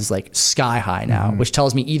 coins is like sky high now, which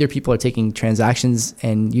tells me either people are taking transactions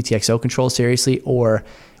and UTXO control seriously, or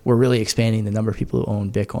we're really expanding the number of people who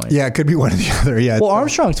own Bitcoin. Yeah, it could be one or the other. Yeah. Well,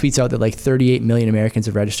 Armstrong tweets out that like 38 million Americans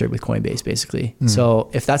have registered with Coinbase, basically. So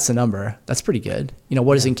if that's the number, that's pretty good. You know,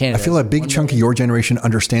 what is in Canada? I feel a big chunk of your generation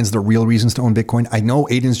understands the real reasons to own Bitcoin. I know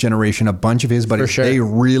Aiden's generation, a bunch of his buddies, they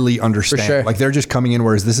really understand. Like they're just coming in,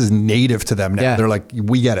 whereas this is native to them now. Yeah. They're like,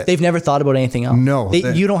 we get it. They've never thought about anything else. No.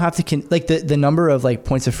 You don't have to, like the number of like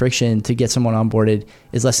points of friction to get someone onboarded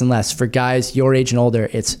is less and less. For guys your age and older,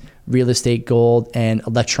 it's real estate, gold, and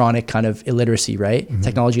electronic kind of illiteracy, right?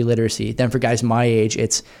 Technology literacy. Then for guys my age,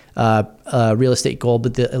 it's real estate, gold,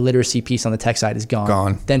 but the illiteracy piece on the tech side is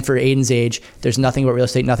gone. Then for Aiden's age, there's nothing about real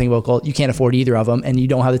estate, nothing about gold. You can't afford either of them, and you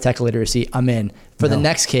don't have the tech literacy. I'm in. For the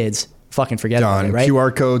next kids, fucking forget about it, right?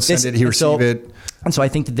 QR code, send it, he receive it. And so I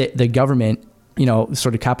think that the government, you know,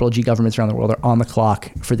 sort of capital G governments around the world are on the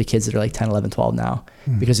clock for the kids that are like 10, 11, 12 now.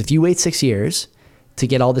 Because if you wait 6 years to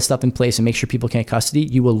get all this stuff in place and make sure people can't custody,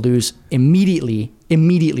 you will lose immediately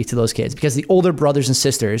to those kids, because the older brothers and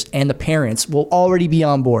sisters and the parents will already be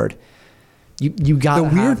on board. You got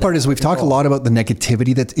the weird part is we've talked a lot about the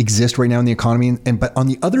negativity that exists right now in the economy, but on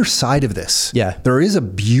the other side of this, there is a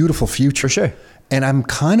beautiful future. For sure. And I'm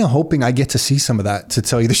kind of hoping I get to see some of that, to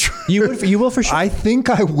tell you the truth. You will for sure. I think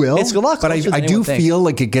I will. It's a lot closer but I do feel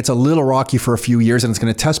like it gets a little rocky for a few years, and it's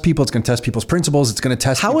going to test people. It's going to test people's principles. It's going to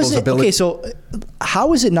test people's ability. Okay, so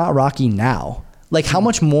how is it not rocky now? Like how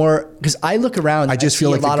much more? Because I look around. I just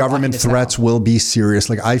feel like the government threats will be serious.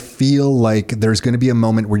 Like I feel like there's going to be a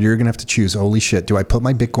moment where you're going to have to choose. Holy shit! Do I put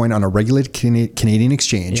my Bitcoin on a regulated Canadian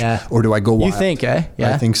exchange, or do I go wild? You think, eh?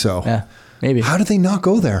 Yeah, I think so. Yeah, maybe. How do they not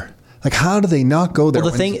go there? Like, how do they not go there?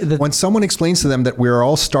 Well, when someone explains to them that we're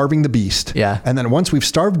all starving the beast, and then once we've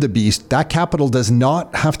starved the beast, that capital does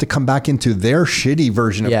not have to come back into their shitty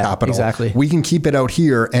version of capital. Exactly. We can keep it out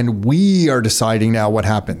here, and we are deciding now what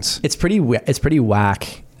happens. It's pretty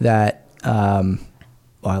whack that. I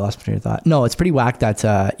lost my train of thought. No, it's pretty whack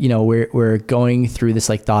that we're going through this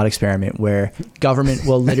like thought experiment where government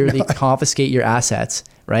will literally confiscate your assets,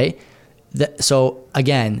 right? So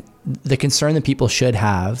again, the concern that people should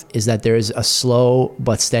have is that there is a slow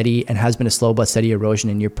but steady, and has been a slow but steady erosion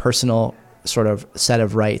in your personal sort of set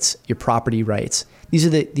of rights, your property rights. These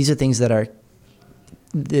are things that are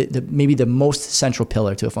maybe the most central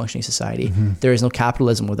pillar to a functioning society. There is no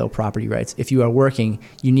capitalism without property rights. If you are working,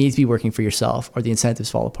 you need to be working for yourself, or the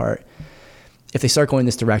incentives fall apart. If they start going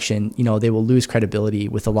this direction, they will lose credibility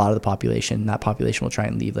with a lot of the population. That population will try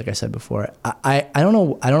and leave, like I said before. I don't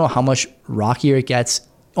know how much rockier it gets,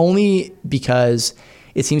 only because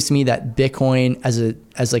it seems to me that Bitcoin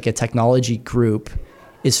as like a technology group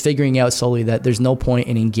is figuring out slowly that there's no point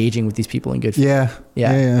in engaging with these people in good faith.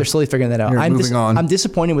 Yeah. They're slowly figuring that out. I'm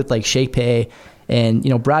disappointed with like ShakePay,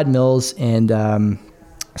 and Brad Mills and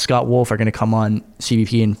Scott Wolf are going to come on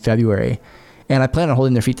CBP in February. And I plan on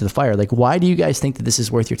holding their feet to the fire. Like, why do you guys think that this is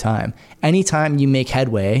worth your time? Anytime you make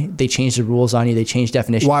headway, they change the rules on you. They change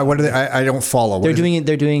definitions. Why? What are they? I don't follow. They've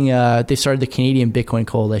started the Canadian Bitcoin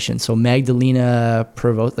Coalition. So Magdalena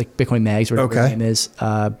Provost, like Bitcoin Mags, whatever her name is,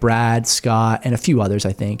 Brad, Scott, and a few others,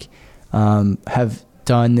 I think, have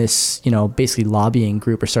done this, basically lobbying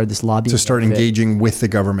group, or started this lobbying to start engaging with the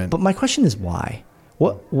government. But my question is why?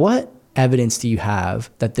 What evidence do you have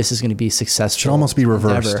that this is going to be successful? Should almost be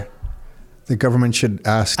reversed. The government should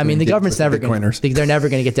ask. I mean, the government's never going to. They're never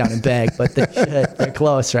going to get down and beg, but they're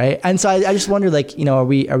close, right? And so I just wonder, like, are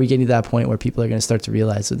we getting to that point where people are going to start to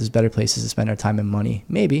realize that there's better places to spend our time and money?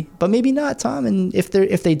 Maybe, but maybe not, Tom. And if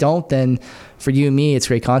they don't, then for you and me, it's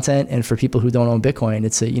great content, and for people who don't own Bitcoin,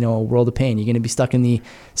 it's a world of pain. You're going to be stuck in the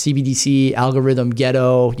CBDC algorithm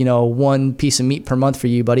ghetto. One piece of meat per month for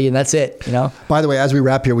you, buddy, and that's it. By the way, as we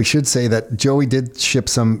wrap here, we should say that Joey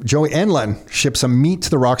and Len shipped some meat to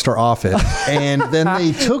the Rockstar office. And then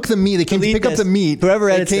they took the meat. They came to pick up the meat. Whoever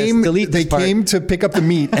edits this, delete this part. They came to pick up the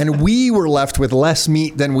meat, and we were left with less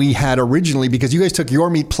meat than we had originally, because you guys took your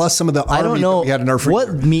meat plus some of the our meat that we had in our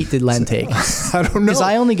freezer. What meat did Len take? I don't know.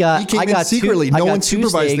 Because he came in secretly. No one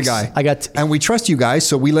supervised the guy. And we trust you guys,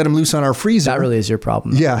 so we let him loose on our freezer. That really is your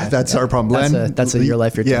problem. Yeah, that's our problem. That's your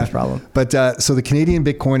life, your terms problem. But so the Canadian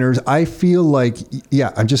Bitcoiners, I feel like,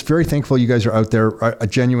 I'm just very thankful you guys are out there,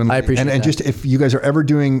 genuinely. I appreciate that. And just if you guys are ever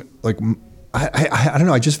doing like. I don't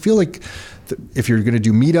know. I just feel like if you're going to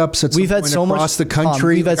do meetups at some point across the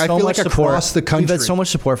country, we've had so much support across the country. We've had so much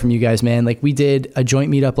support from you guys, man. Like, we did a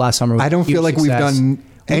joint meetup last summer. I don't feel like we've done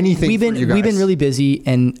anything for you guys. We've been really busy,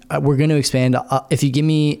 and we're going to expand. If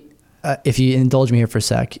you indulge me here for a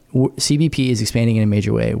sec, CBP is expanding in a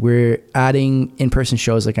major way. We're adding in-person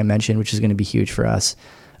shows, like I mentioned, which is going to be huge for us.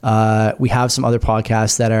 We have some other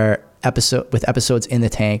podcasts that are episodes in the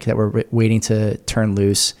tank that we're waiting to turn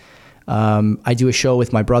loose. I do a show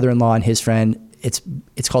with my brother-in-law and his friend. It's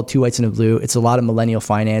called Two Whites and a Blue. It's a lot of millennial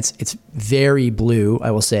finance. It's very blue, I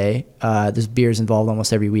will say. There's beers involved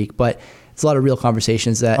almost every week, but it's a lot of real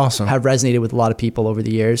conversations that have resonated with a lot of people over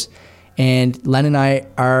the years. And Len and I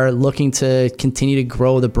are looking to continue to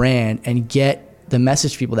grow the brand and get the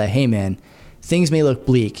message to people that, hey man, things may look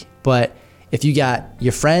bleak, but if you got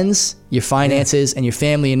your friends, your finances, and your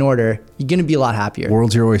family in order, you're going to be a lot happier.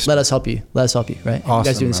 World's your oyster. Let us help you. Right? Awesome, you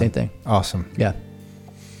guys doing the same thing. Awesome. Yeah.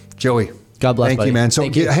 Joey. God bless, Thank you, man.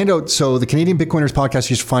 So hand out, so the Canadian Bitcoiners podcast,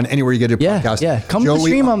 you should find anywhere you get a podcast. Yeah. Come to the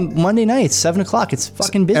stream on Monday nights, 7 o'clock. It's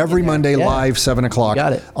fucking busy. Every Monday live, 7 o'clock.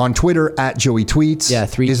 Got it. On Twitter, at Joey Tweets. Yeah,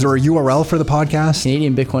 Is there a URL for the podcast?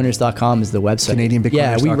 CanadianBitcoiners.com is the website. CanadianBitcoiners.com.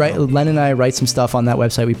 Yeah, we write, Len and I write some stuff on that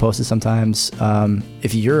website. We post it sometimes.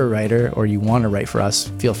 If you're a writer or you want to write for us,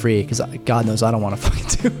 feel free, because God knows I don't want to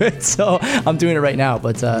fucking do it. So I'm doing it right now.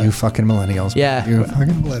 But you fucking millennials. Yeah. You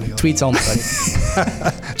fucking millennials. Tweets only, buddy.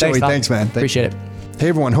 Joey, thanks, man. Appreciate it. Hey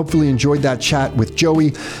everyone, hopefully you enjoyed that chat with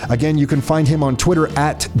Joey. Again, you can find him on Twitter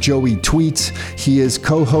at Joey Tweets. He is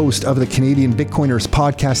co-host of the Canadian Bitcoiners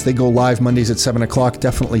podcast. They go live Mondays at 7 o'clock.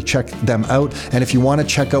 Definitely check them out. And if you want to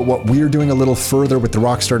check out what we're doing a little further with the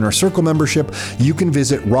Rockstar Inner Circle membership, you can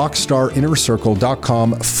visit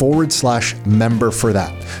rockstarinnercircle.com/member for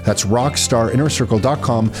that. That's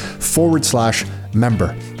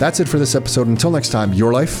rockstarinnercircle.com/member. That's it for this episode. Until next time,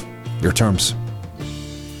 your life, your terms.